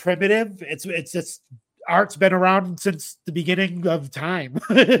that it's primitive. It's just art's been around since the beginning of time.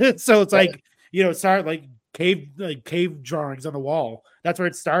 So it's like, start like cave drawings on the wall. That's where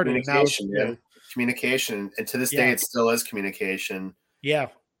it started. Communication. And to this day, it still is communication. Yeah.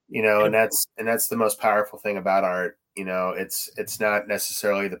 And that's the most powerful thing about art. It's not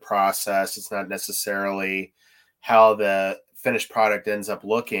necessarily the process. It's not necessarily how the finished product ends up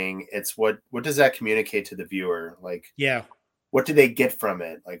looking. It's what does that communicate to the viewer? Like, Yeah. what do they get from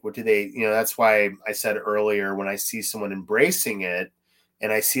it? Like, what do they, that's why I said earlier, when I see someone embracing it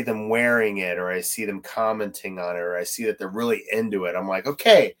and I see them wearing it, or I see them commenting on it, or I see that they're really into it, I'm like,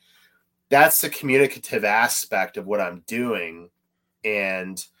 okay, that's the communicative aspect of what I'm doing.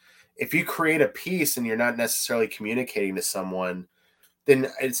 And if you create a piece and you're not necessarily communicating to someone, then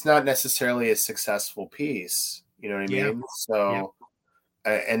it's not necessarily a successful piece. You know what I mean? So,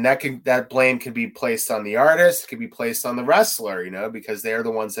 and that blame can be placed on the artist, can be placed on the wrestler, because they're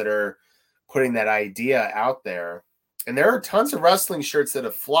the ones that are putting that idea out there. And there are tons of wrestling shirts that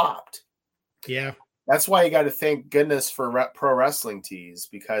have flopped. Yeah. That's why you got to thank goodness for pro wrestling tees,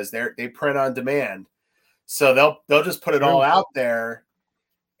 because they print on demand. So they'll just put it all out there.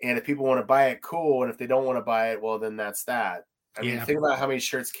 And if people want to buy it, cool. And if they don't want to buy it, well, then that's that. I mean, think about how many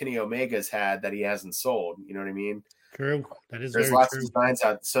shirts Kenny Omega's had that he hasn't sold. You know what I mean? True. That is There's very lots true. of designs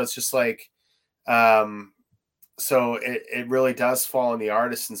out. So it's just like, so it really does fall on the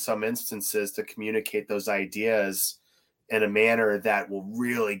artist in some instances to communicate those ideas in a manner that will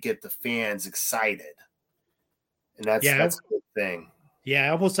really get the fans excited. And that's a good thing.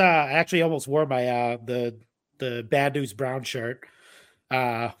 Yeah, I actually almost wore my the Bad News Brown shirt.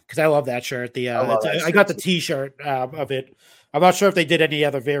 Because I love that shirt. I got the T-shirt of it. I'm not sure if they did any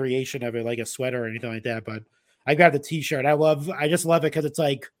other variation of it, like a sweater or anything like that, but I got the T-shirt. I just love it because it's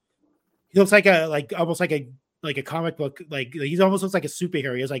like he looks like almost like a comic book. Like he almost looks like a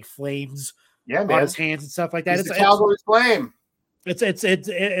superhero. He has like flames on his hands and stuff like that. It's the Calvary Flame.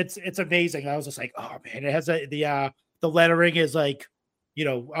 It's amazing. I was just like, oh man, it has the lettering is like,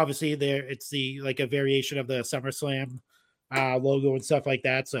 obviously there it's the like a variation of the SummerSlam logo and stuff like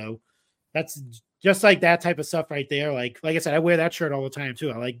that. So that's just like that type of stuff right there. Like I said, I wear that shirt all the time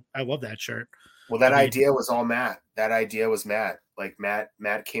too. I love that shirt. Well, that idea was all Matt. That idea was Matt. Like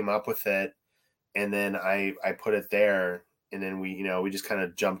Matt came up with it, and then I put it there, and then we just kind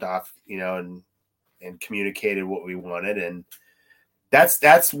of jumped off, and communicated what we wanted. And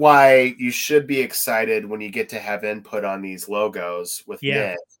that's why you should be excited when you get to have input on these logos with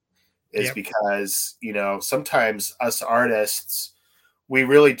Nick. Because, sometimes us artists, we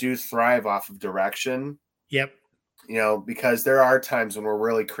really do thrive off of direction. Yep. Because there are times when we're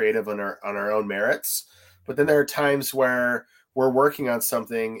really creative on our own merits, but then there are times where we're working on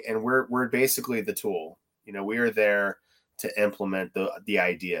something and we're basically the tool. We are there to implement the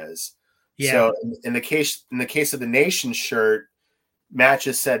ideas. Yeah. So in the case of the Nation shirt, Matt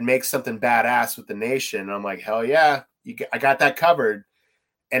just said, make something badass with the Nation. And I'm like, hell yeah, I got that covered.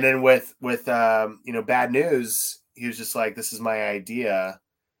 And then with Bad News, he was just like, this is my idea.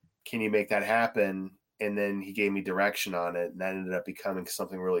 Can you make that happen? And then he gave me direction on it, and that ended up becoming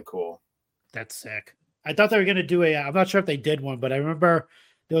something really cool. That's sick. I thought they were going to do I'm not sure if they did one, but I remember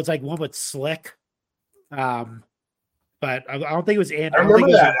there was like one with Slick. But I don't think it was Andrew. I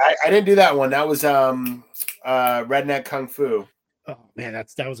remember that. I didn't do that one. That was Redneck Kung Fu. Oh man,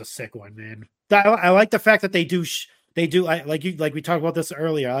 that was a sick one, man. I like the fact that they do like we talked about this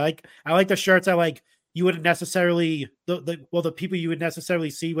earlier. I like the shirts. You wouldn't necessarily the people you would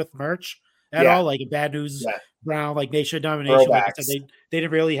necessarily see with merch at all, like a Bad News Brown, like Nation Domination. Like I said, they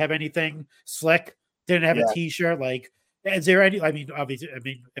didn't really have anything. Slick didn't have a T-shirt. Like, is there any? I mean, obviously,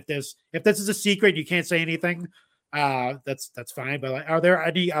 if this is a secret, you can't say anything. That's fine. But like, are there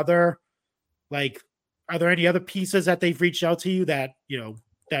any other pieces that they've reached out to you that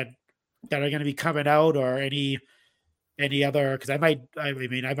that are going to be coming out, or any other? Because I might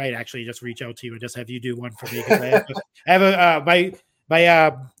actually just reach out to you and just have you do one for me. I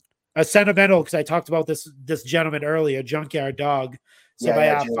have a sentimental, because I talked about this gentleman earlier, Junkyard Dog. So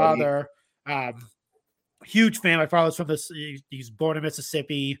my father, huge fan. My father's from he's born in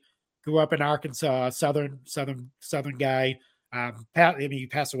Mississippi, grew up in Arkansas, southern guy. He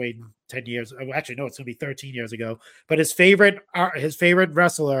passed away 10 years. Actually, no, it's gonna be 13 years ago. But his favorite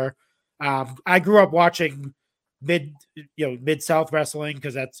wrestler. I grew up watching mid-South wrestling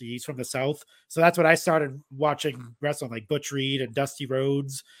because he's from the South. So that's what I started watching wrestling, like Butch Reed and Dusty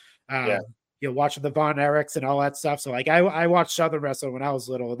Rhodes. Watching the Von Erichs and all that stuff. So like I watched Southern wrestling when I was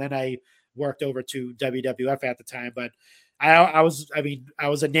little, and then I worked over to WWF at the time. But I was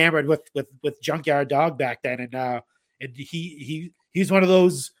enamored with Junkyard Dog back then, and he's one of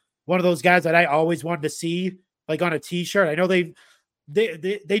those guys that I always wanted to see, like on a T-shirt. I know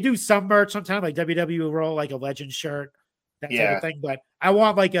they do some merch sometimes, like WWE roll like a legend shirt, that type of thing. But I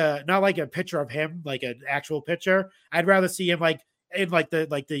want not like a picture of him, like an actual picture. I'd rather see him like in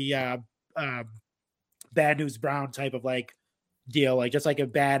the Bad News Brown type of like deal, like just like a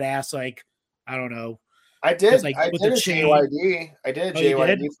badass, like I don't know, I Just did. like I with did the a chain. JYD. I did a Oh, you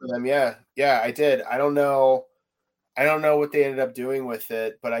did? JYD for them. Yeah. Yeah, I did. I don't know. I don't know what they ended up doing with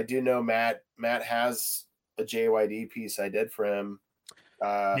it, but I do know Matt has a JYD piece I did for him.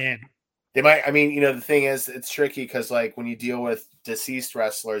 Man. They might. I mean, the thing is, it's tricky because like when you deal with deceased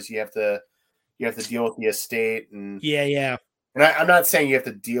wrestlers, you have to deal with the estate, and Yeah. I'm not saying you have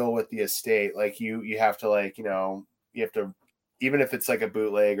to deal with the estate. Like you have to like you have to, even if it's like a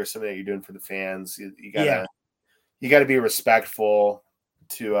bootleg or something that you're doing for the fans, you Yeah. gotta be respectful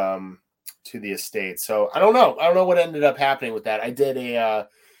to the estate. So I don't know. I don't know what ended up happening with that. I did a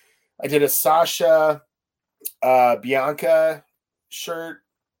Sasha Bianca shirt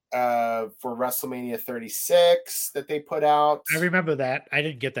for WrestleMania 36 that they put out. I remember that. I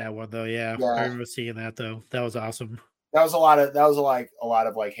didn't get that one though. Yeah. I Yeah, remember seeing that though. That was awesome. that was a lot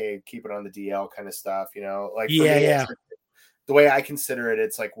of like, hey, keep it on the DL kind of stuff. Like for Yeah, me, yeah. it's like, the way I consider it,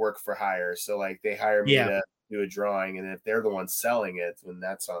 it's like work for hire. So like they hire me Yeah. to do a drawing, and if they're the ones selling it, then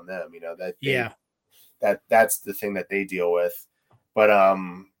that's on them. Yeah. That's the thing that they deal with. But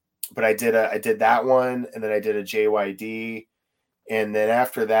I did that one, and then I did a JYD, and then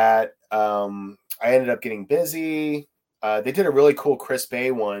after that, I ended up getting busy. They did a really cool Chris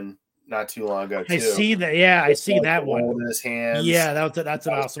Bay one not too long ago I too. see that. Yeah, I With, see like, the that one. world in his hands. Yeah, that's an That was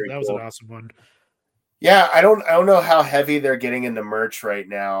awesome. pretty That was an cool. awesome one. Yeah, I don't know how heavy they're getting into merch right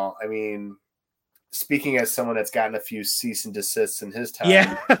now. I mean, speaking as someone that's gotten a few cease and desists in his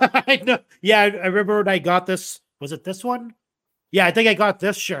Yeah, time. I know. Yeah, I remember when I got this. Was it this one? Yeah, I think I got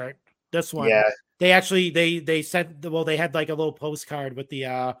this shirt. This one. Yeah, They actually they sent well, they had like a little postcard with the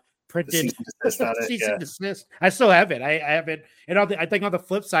the cease printed and desist on it. cease Yeah. and desist. I still have it. I have it. And I think on the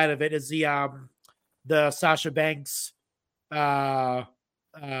flip side of it is the Sasha Banks Bianca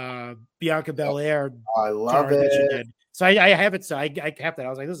Belair I love drawing that she it. did. So I have it. So I kept it. I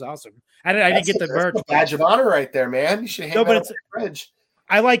was like, this is awesome. I didn't get the That's merch, a but badge of honor right there, man. You should hang no, that but up it's on the fridge.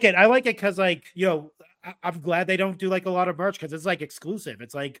 I like it. I like it because like, I'm glad they don't do like a lot of merch because it's like exclusive.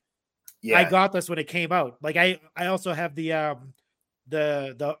 It's like I Yeah. got this when it came out. Like I also have the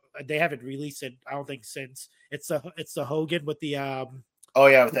they haven't released it, I don't think, since it's the Hogan Oh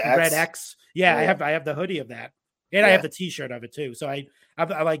yeah, with with the the red X. X. Yeah, Yeah. I have the hoodie of that. And I have Yeah. the t-shirt of it too. So I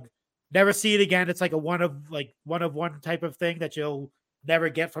like never see it again. It's like a one of one type of thing that you'll never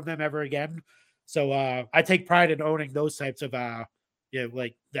get from them ever again. So I take pride in owning those types of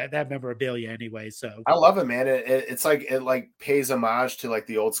like that memorabilia anyway. So I love it, man. It's like it like pays homage to like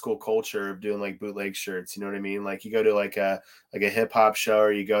the old school culture of doing like bootleg shirts. You know what I mean? Like you go to like a hip hop show,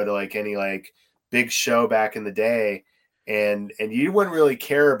 or you go to like any like big show back in the day, and you wouldn't really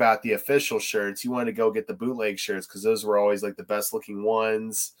care about the official shirts. You wanted to go get the bootleg shirts because those were always like the best looking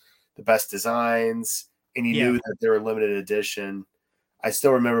ones, the best designs, and you yeah. knew that they were limited edition. I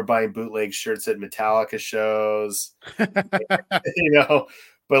still remember buying bootleg shirts at Metallica shows. you know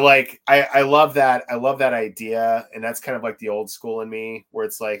but like I love that. I love that idea, and that's kind of like the old school in me, where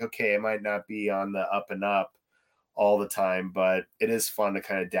it's like, okay, it might not be on the up and up all the time, but it is fun to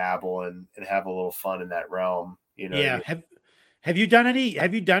kind of dabble and have a little fun in that realm, you know what I Yeah. mean? Have you done any?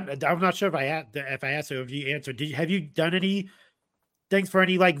 Have you done? I'm not sure if I asked you if you answered. Have you done any things for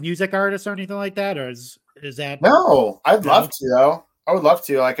any like music artists or anything like that, or is that No, I'd love no? to though. I would love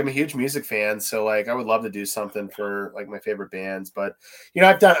to. Like, I'm a huge music fan, so like I would love to do something for like my favorite bands. But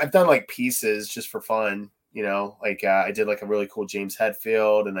I've done like pieces just for fun. Like I did like a really cool James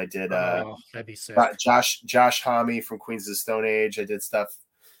Hetfield, and I did Oh, that'd be sick. Josh Homme from Queens of the Stone Age. I did stuff,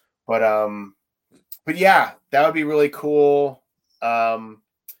 but yeah, that would be really cool.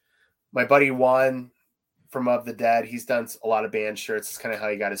 My buddy Juan from Of the Dead, he's done a lot of band shirts. It's kind of how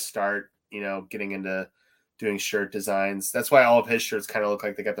he got his start, getting into doing shirt designs. That's why all of his shirts kind of look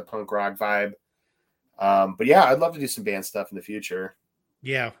like they got the punk rock vibe. But yeah, I'd love to do some band stuff in the future.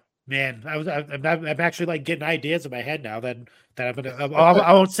 Yeah, man, I'm actually like getting ideas in my head now. That I'm gonna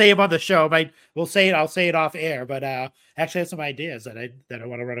I won't say them on the show. I'll say it off air. But actually, I have some ideas that I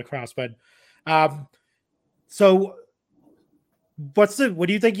want to run across. But so what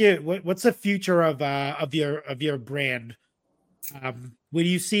do you think what's the future of your brand? Where do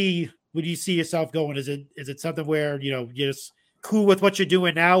you see yourself going? Is it something where you're just cool with what you're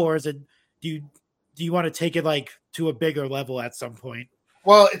doing now, or is it do you want to take it like to a bigger level at some point?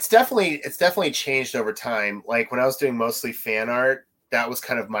 Well, it's definitely changed over time. Like when I was doing mostly fan art, that was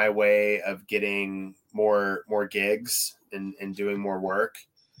kind of my way of getting more gigs and doing more work.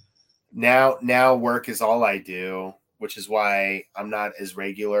 Now work is all I do, which is why I'm not as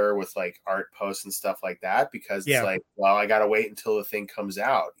regular with like art posts and stuff like that, because it's Yeah, like, well, I got to wait until the thing comes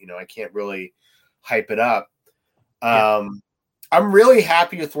out. I can't really hype it up. yeah, Um, I'm really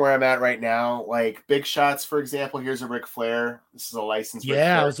happy with where I'm at right now. Like big shots, for example, here's a Ric Flair. This is a licensed Ric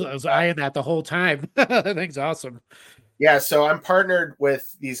Yeah, Flair. I was eyeing that the whole time. That thing's awesome. Yeah, so I'm partnered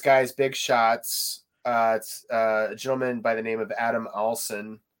with these guys, Big Shots. It's a gentleman by the name of Adam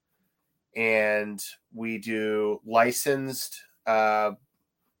Alson, and we do licensed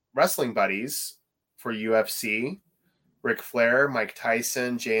wrestling buddies for UFC. Ric Flair, Mike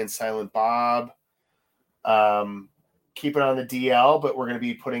Tyson, Jay and Silent Bob. Keep it on the DL, but we're going to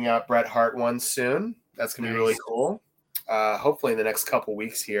be putting out Bret Hart ones soon. That's going to be really cool. Hopefully in the next couple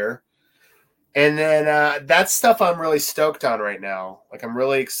weeks here. And then that's stuff I'm really stoked on right now. Like I'm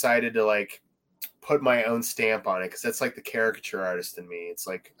really excited to like put my own stamp on it because that's like the caricature artist in me. It's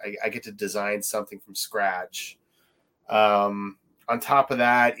like I get to design something from scratch. On top of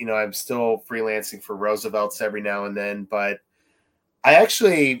that, you know, I'm still freelancing for Roosevelt's every now and then, but I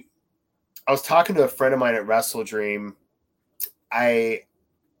was talking to a friend of mine at Wrestle Dream. I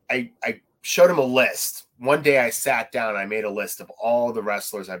showed him a list. One day I sat down and I made a list of all the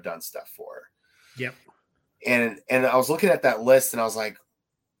wrestlers I've done stuff for. Yep. And I was looking at that list and I was like,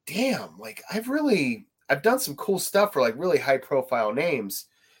 damn, like I've done some cool stuff for like really high profile names.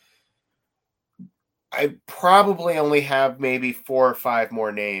 I probably only have maybe 4 or 5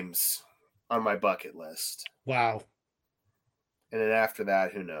 more names on my bucket list. Wow. And then after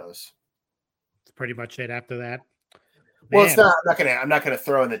that, who knows? That's pretty much it after that. Well, it's not. I'm not gonna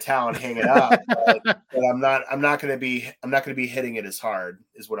throw in the towel and hang it up. but I'm not gonna be hitting it as hard.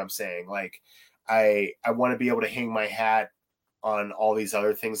 Is what I'm saying. Like, I want to be able to hang my hat on all these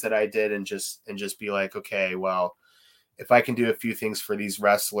other things that I did and just be like, okay, well, if I can do a few things for these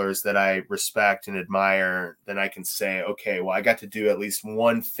wrestlers that I respect and admire, then I can say, okay, well, I got to do at least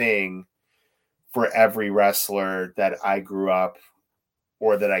one thing for every wrestler that I grew up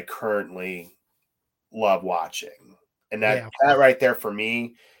or that I currently love watching. And that right there for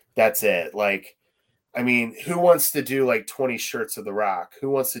me, that's it. Like, I mean, who wants to do like 20 shirts of The Rock? Who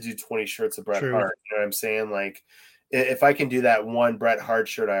wants to do 20 shirts of Bret Hart? You know what I'm saying? Like, if I can do that one Bret Hart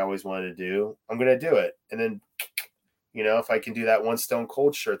shirt I always wanted to do, I'm going to do it. And then, you know, if I can do that one Stone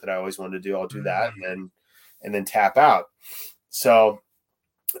Cold shirt that I always wanted to do, I'll do that and then tap out. So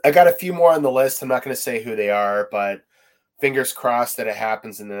I got a few more on the list. I'm not going to say who they are, but fingers crossed that it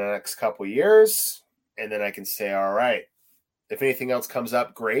happens in the next couple of years. And then I can say, all right, if anything else comes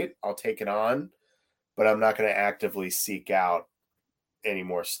up, great, I'll take it on. But I'm not going to actively seek out any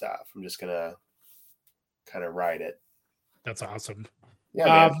more stuff. I'm just going to kind of ride it. That's awesome. Yeah,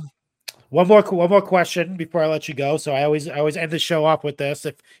 man. One more question before I let you go. So I always end the show off with this.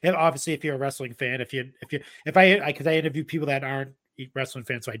 If obviously if you're a wrestling fan, because I interview people that aren't wrestling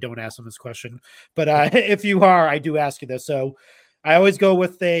fans, so I don't ask them this question. But if you are, I do ask you this. So I always go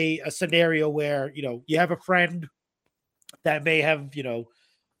with a scenario where, you know, you have a friend that may have, you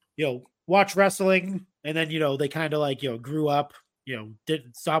know, watch wrestling and then, you know, they kind of like, you know, grew up, you know,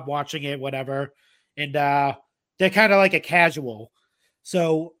 didn't stop watching it, whatever. And they're kind of like a casual.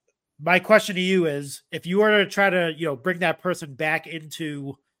 So my question to you is, if you were to try to, you know, bring that person back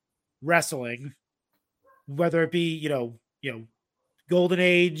into wrestling, whether it be, you know, golden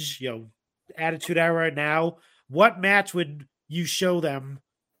age, you know, attitude era now, what match would you show them?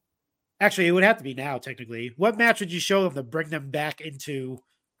 Actually, it would have to be now, technically. What match would you show them to bring them back into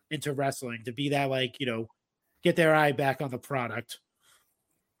wrestling, to be that, like, you know, get their eye back on the product?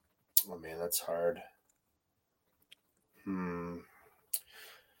 Oh man, that's hard.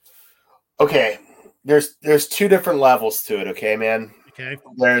 Okay, there's 2 different levels to it. Okay, man. Okay.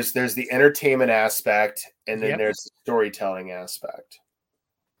 There's the entertainment aspect, and then there's the storytelling aspect.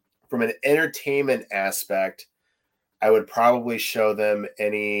 From an entertainment aspect, I would probably show them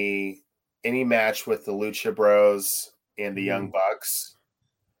any match with the Lucha Bros and the Young Bucks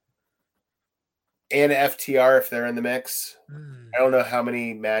and FTR if they're in the mix. I don't know how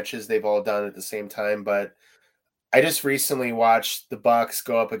many matches they've all done at the same time, but I just recently watched the Bucks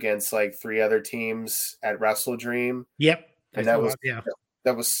go up against like 3 other teams at Wrestle Dream. Yep. And that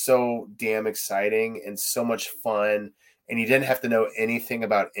was so damn exciting and so much fun. And you didn't have to know anything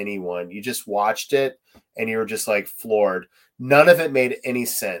about anyone. You just watched it and you were just like floored. None of it made any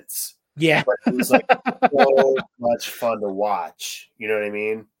sense. Yeah. But it was like so much fun to watch. You know what I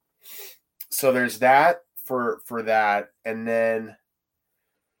mean? So there's that for that. And then,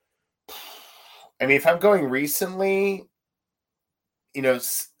 I mean, if I'm going recently, you know,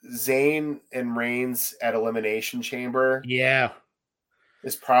 Zayn and Reigns at Elimination Chamber. Yeah.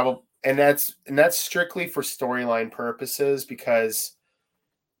 Is probably, and that's strictly for storyline purposes because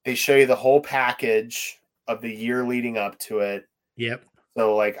they show you the whole package of the year leading up to it. Yep.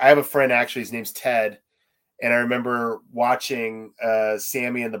 So like I have a friend, actually, his name's Ted, And I remember watching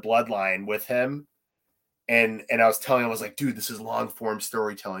Sammy and the Bloodline with him. And I was telling him, I was like, dude, this is long form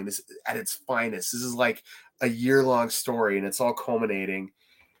storytelling. This at its finest. This is like a year-long story, and it's all culminating.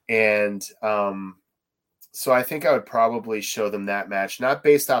 And so I think I would probably show them that match, not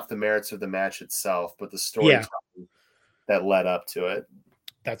based off the merits of the match itself, but the storytelling that led up to it.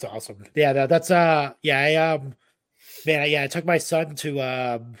 That's awesome. Yeah, that's I took my son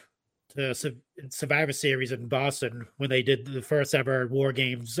to Survivor Series in Boston when they did the first ever War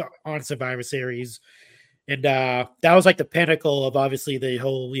Games on Survivor Series. And that was like the pinnacle of obviously the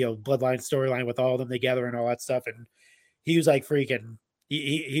whole, Bloodline storyline with all of them together and all that stuff. And he was like freaking,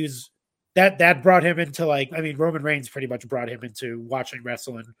 he was, that brought him into like, I mean, Roman Reigns pretty much brought him into watching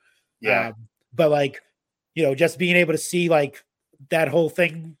wrestling. Yeah. But like, just being able to see like that whole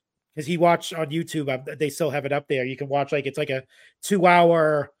thing, because he watched on YouTube, they still have it up there. You can watch like, it's like a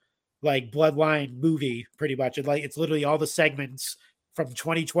 2-hour like Bloodline movie pretty much. And like, it's literally all the segments from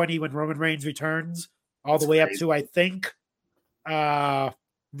 2020 when Roman Reigns returns all the way up to, I think, up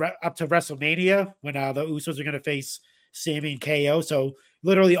to WrestleMania when the Usos are going to face Sami and KO. So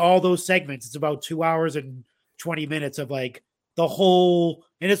literally all those segments, it's about 2 hours and 20 minutes of like the whole,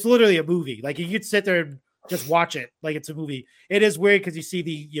 and it's literally a movie. Like you could sit there and just watch it like it's a movie. It is weird because you see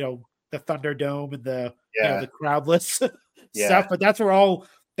the, the Thunderdome and the, the crowdless stuff, but that's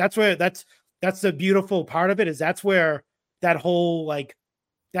the beautiful part of it is that's where that whole, like,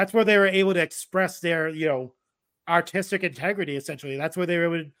 that's where they were able to express their, artistic integrity. Essentially, that's where they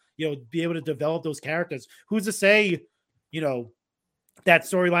were able to, be able to develop those characters. Who's to say, that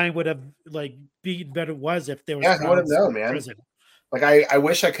storyline would have like been better was if there was who would have known, man. Prison. Like I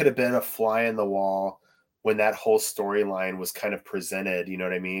wish I could have been a fly in the wall when that whole storyline was kind of presented. You know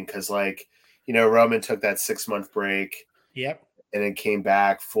what I mean? Because like, Roman took that 6-month break. Yep. And then came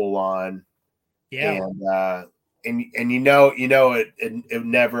back full on. Yeah. And it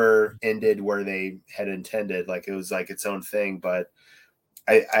never ended where they had intended. Like it was like its own thing. But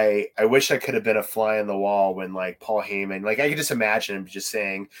I wish I could have been a fly on the wall when like Paul Heyman, like I could just imagine him just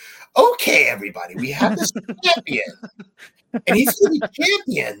saying, "Okay, everybody, we have this champion, and he's going to be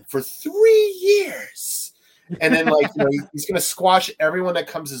champion for 3 years." And then like he's going to squash everyone that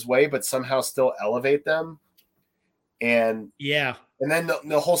comes his way, but somehow still elevate them. And then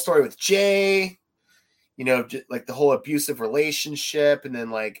the whole story with Jay. Like the whole abusive relationship, and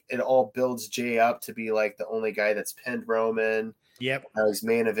then like it all builds Jay up to be like the only guy that's pinned Roman. Yep. Now he's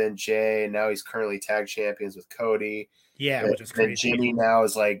main event Jay, and now he's currently tag champions with Cody. Yeah, which is crazy. Jimmy now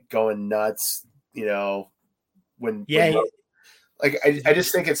is like going nuts. When like I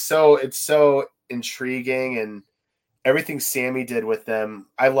just think it's so intriguing, and everything Sammy did with them,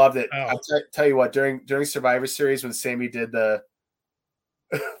 I loved it. I'll tell you what, during Survivor Series when Sammy did the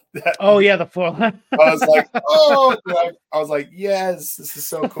the full. I was like, I was like, yes, this is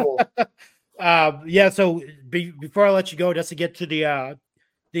so cool. So before I let you go, just to get to the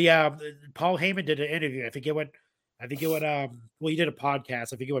Paul Heyman did an interview. I forget what he did a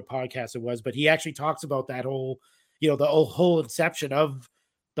podcast. I forget what podcast it was, but he actually talks about that whole, the whole inception of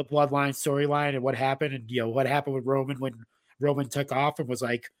the Bloodline storyline and what happened, and what happened with Roman when Roman took off and was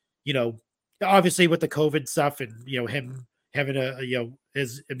like, obviously with the COVID stuff and him having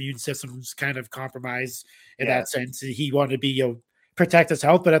his immune system's kind of compromised in that sense. He wanted to be, protect his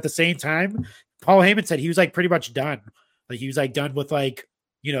health. But at the same time, Paul Heyman said he was like pretty much done. Like he was like done with like,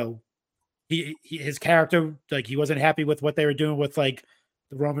 his character, like he wasn't happy with what they were doing with like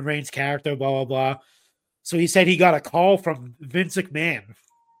the Roman Reigns character, blah, blah, blah. So he said he got a call from Vince McMahon.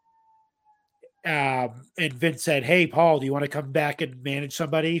 And Vince said, "Hey, Paul, do you want to come back and manage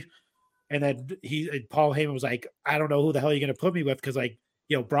somebody?" And then Paul Heyman was like, "I don't know who the hell you're going to put me with because like,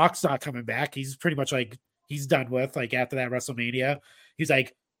 Brock's not coming back. He's pretty much like he's done with like after that WrestleMania." He's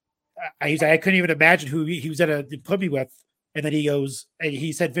like, I couldn't even imagine who he was going to put me with. And then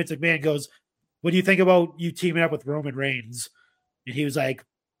he said, Vince McMahon goes, "What do you think about you teaming up with Roman Reigns?" And he was like,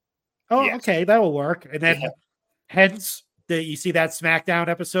 "Oh, okay, that will work." And then hence you see that SmackDown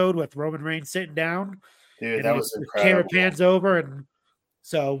episode with Roman Reigns sitting down. Dude, that was incredible. Camera pans over, and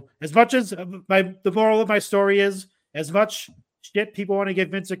so as much as the moral of my story is, as much shit people want to give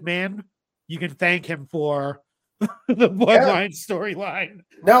Vince McMahon, you can thank him for the Bloodline storyline.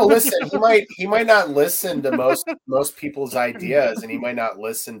 No, listen, he might not listen to most people's ideas, and he might not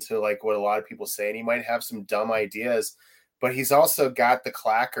listen to like what a lot of people say, and he might have some dumb ideas, but he's also got the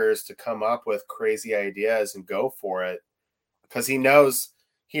clackers to come up with crazy ideas and go for it because he knows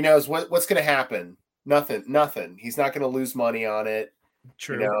what's going to happen. Nothing. He's not going to lose money on it.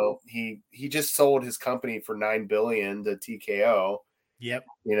 True. He just sold his company for $9 billion to TKO. Yep.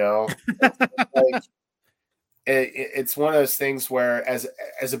 Like, it's one of those things where as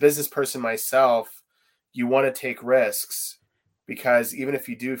a business person myself, you want to take risks because even if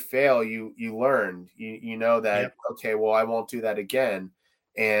you do fail, you learn. You know that, Yep. okay, well, I won't do that again.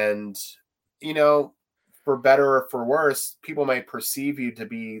 And you know, for better or for worse, people might perceive you to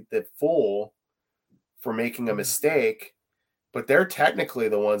be the fool for making a mistake, but they're technically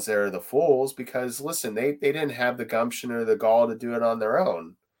the ones that are the fools because listen, they didn't have the gumption or the gall to do it on their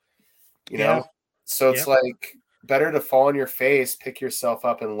own, you Yeah. know? So it's Yep. like better to fall on your face, pick yourself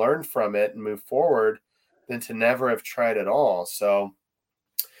up and learn from it and move forward than to never have tried at all. So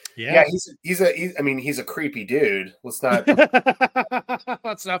yeah, Yeah. I mean, he's a creepy dude. Let's not forget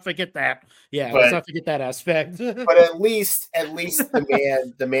that. Yeah, let's But not forget that aspect. at least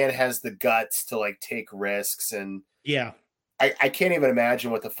the man has the guts to like take risks. And Yeah. I can't even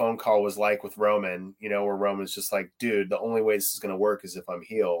imagine what the phone call was like with Roman, where Roman's just like, dude, the only way this is gonna work is if I'm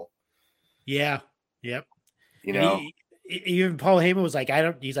heel, Yeah. Yep. you And know? even Paul Heyman was like, I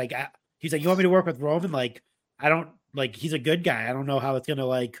don't. He's like, you want me to work with Roman? Like, I don't like. He's a good guy. I don't know how it's gonna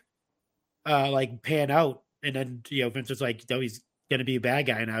like pan out. And then Vince was like, no, he's gonna be a bad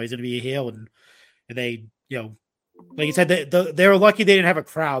guy now. He's gonna be a heel, and they like you said, they were lucky they didn't have a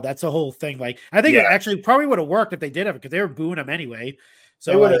crowd. That's the whole thing. Like, I think Yeah, it actually probably would have worked if they did have it because they were booing him anyway. it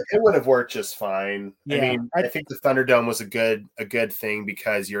So would have like, it would have worked just fine. I yeah, mean, I think the Thunderdome was a good thing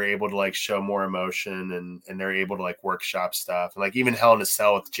because you're able to like show more emotion and they're able to like workshop stuff. And like even Hell in a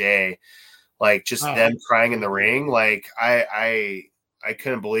Cell with Jay, like just them crying in the ring, like I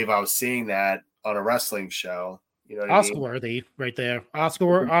couldn't believe I was seeing that on a wrestling show. You know what I Oscar mean? worthy right there. He's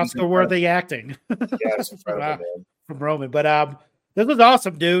Oscar incredible. worthy acting Yeah, it's from incredible, man. from Roman. But this was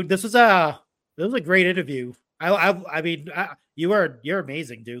awesome, dude. This was a great interview. I mean, you're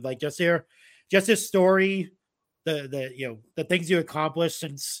amazing, dude. Like just your story, the things you accomplished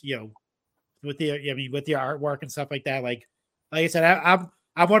since with with your artwork and stuff like that. Like I said, I'm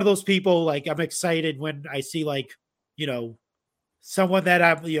one of those people. Like I'm excited when I see like you know someone that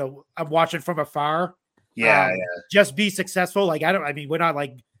I'm watching from afar Yeah, yeah, just be successful. Like I mean we're not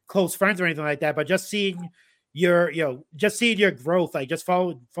like close friends or anything like that, but just seeing just seeing your growth, like just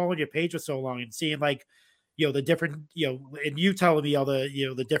following your page for so long and seeing like the different and you telling me all the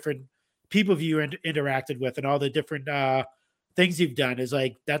the different people you interacted with and all the different things you've done is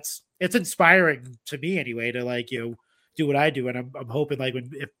like it's inspiring to me anyway to like do what I do, and I'm hoping like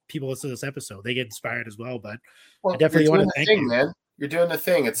if people listen to this episode they get inspired as well. But I well, you're definitely want doing to the thank thing, you. man. You're doing the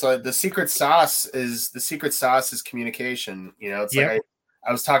thing. It's like the secret sauce is communication. It's like Yep.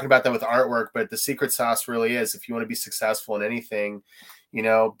 I was talking about that with artwork, but the secret sauce really is if you want to be successful in anything,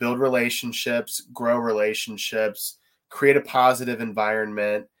 build relationships, grow relationships, create a positive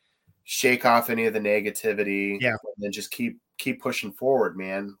environment, shake off any of the negativity, Yeah. and then just keep pushing forward,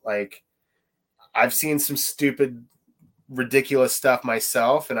 man. Like I've seen some stupid, ridiculous stuff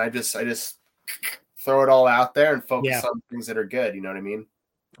myself, and I just throw it all out there and focus Yeah. on things that are good. You know what I mean?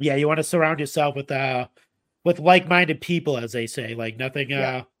 Yeah. You want to surround yourself with like-minded people, as they say. Like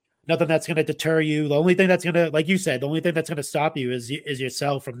Yeah, nothing that's going to deter you. The only thing that's going to, like you said, the only thing that's going to stop you is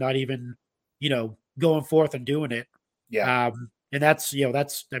yourself from not even going forth and doing it. yeah, And that's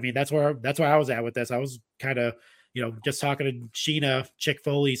I mean that's where I was at with this. I was kind of just talking to Sheena Chick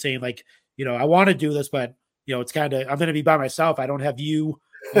Foley saying like I want to do this, but it's kind of I'm going to be by myself. I don't have you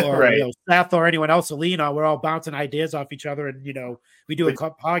or right. Seth or anyone else to lean on. We're all bouncing ideas off each other, and we do a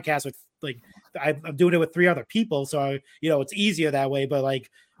But podcast with like I'm doing it with 3 other people, so it's easier that way. But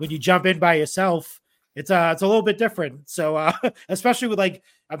like when you jump in by yourself, it's a little bit different. So especially with like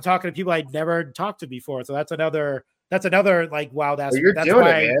I'm talking to people I'd never talked to before, so that's another like wild you're aspect. That's doing it,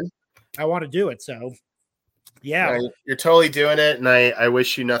 why man. I want to do it. So yeah, No, you're totally doing it, and I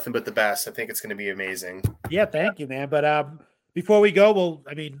wish you nothing but the best. I think it's going to be amazing. yeah, thank you, man. But before we go, well,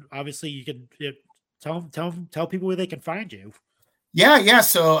 I mean, obviously you can tell people where they can find you. Yeah, yeah.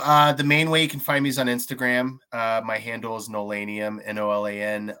 So the main way you can find me is on Instagram. My handle is Nolanium,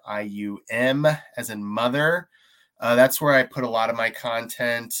 Nolanium, as in mother. That's where I put a lot of my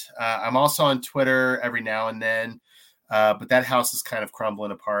content. I'm also on Twitter every now and then, but that house is kind of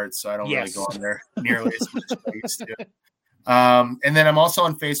crumbling apart, so I don't really go Yes. on there nearly as much as I used to. And then I'm also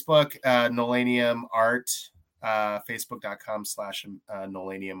on Facebook, Nolanium Art,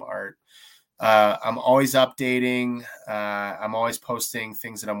 facebook.com/Nolanium Art. I'm always updating. I'm always posting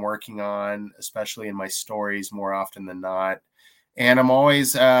things that I'm working on, especially in my stories more often than not. And I'm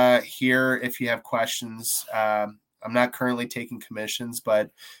always here if you have questions. I'm not currently taking commissions, but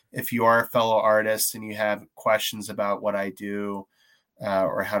if you are a fellow artist and you have questions about what I do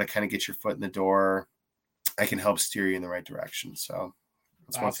or how to kind of get your foot in the door, I can help steer you in the right direction. So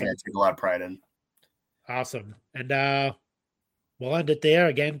that's one thing I Awesome. take a lot of pride in. Awesome. And we'll end it there.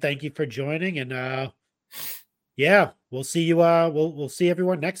 Again, thank you for joining. And yeah, we'll see you. We'll see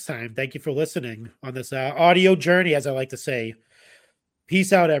everyone next time. Thank you for listening on this audio journey, as I like to say.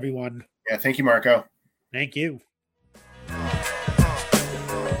 Peace out, everyone. Yeah, thank you, Marco. Thank you.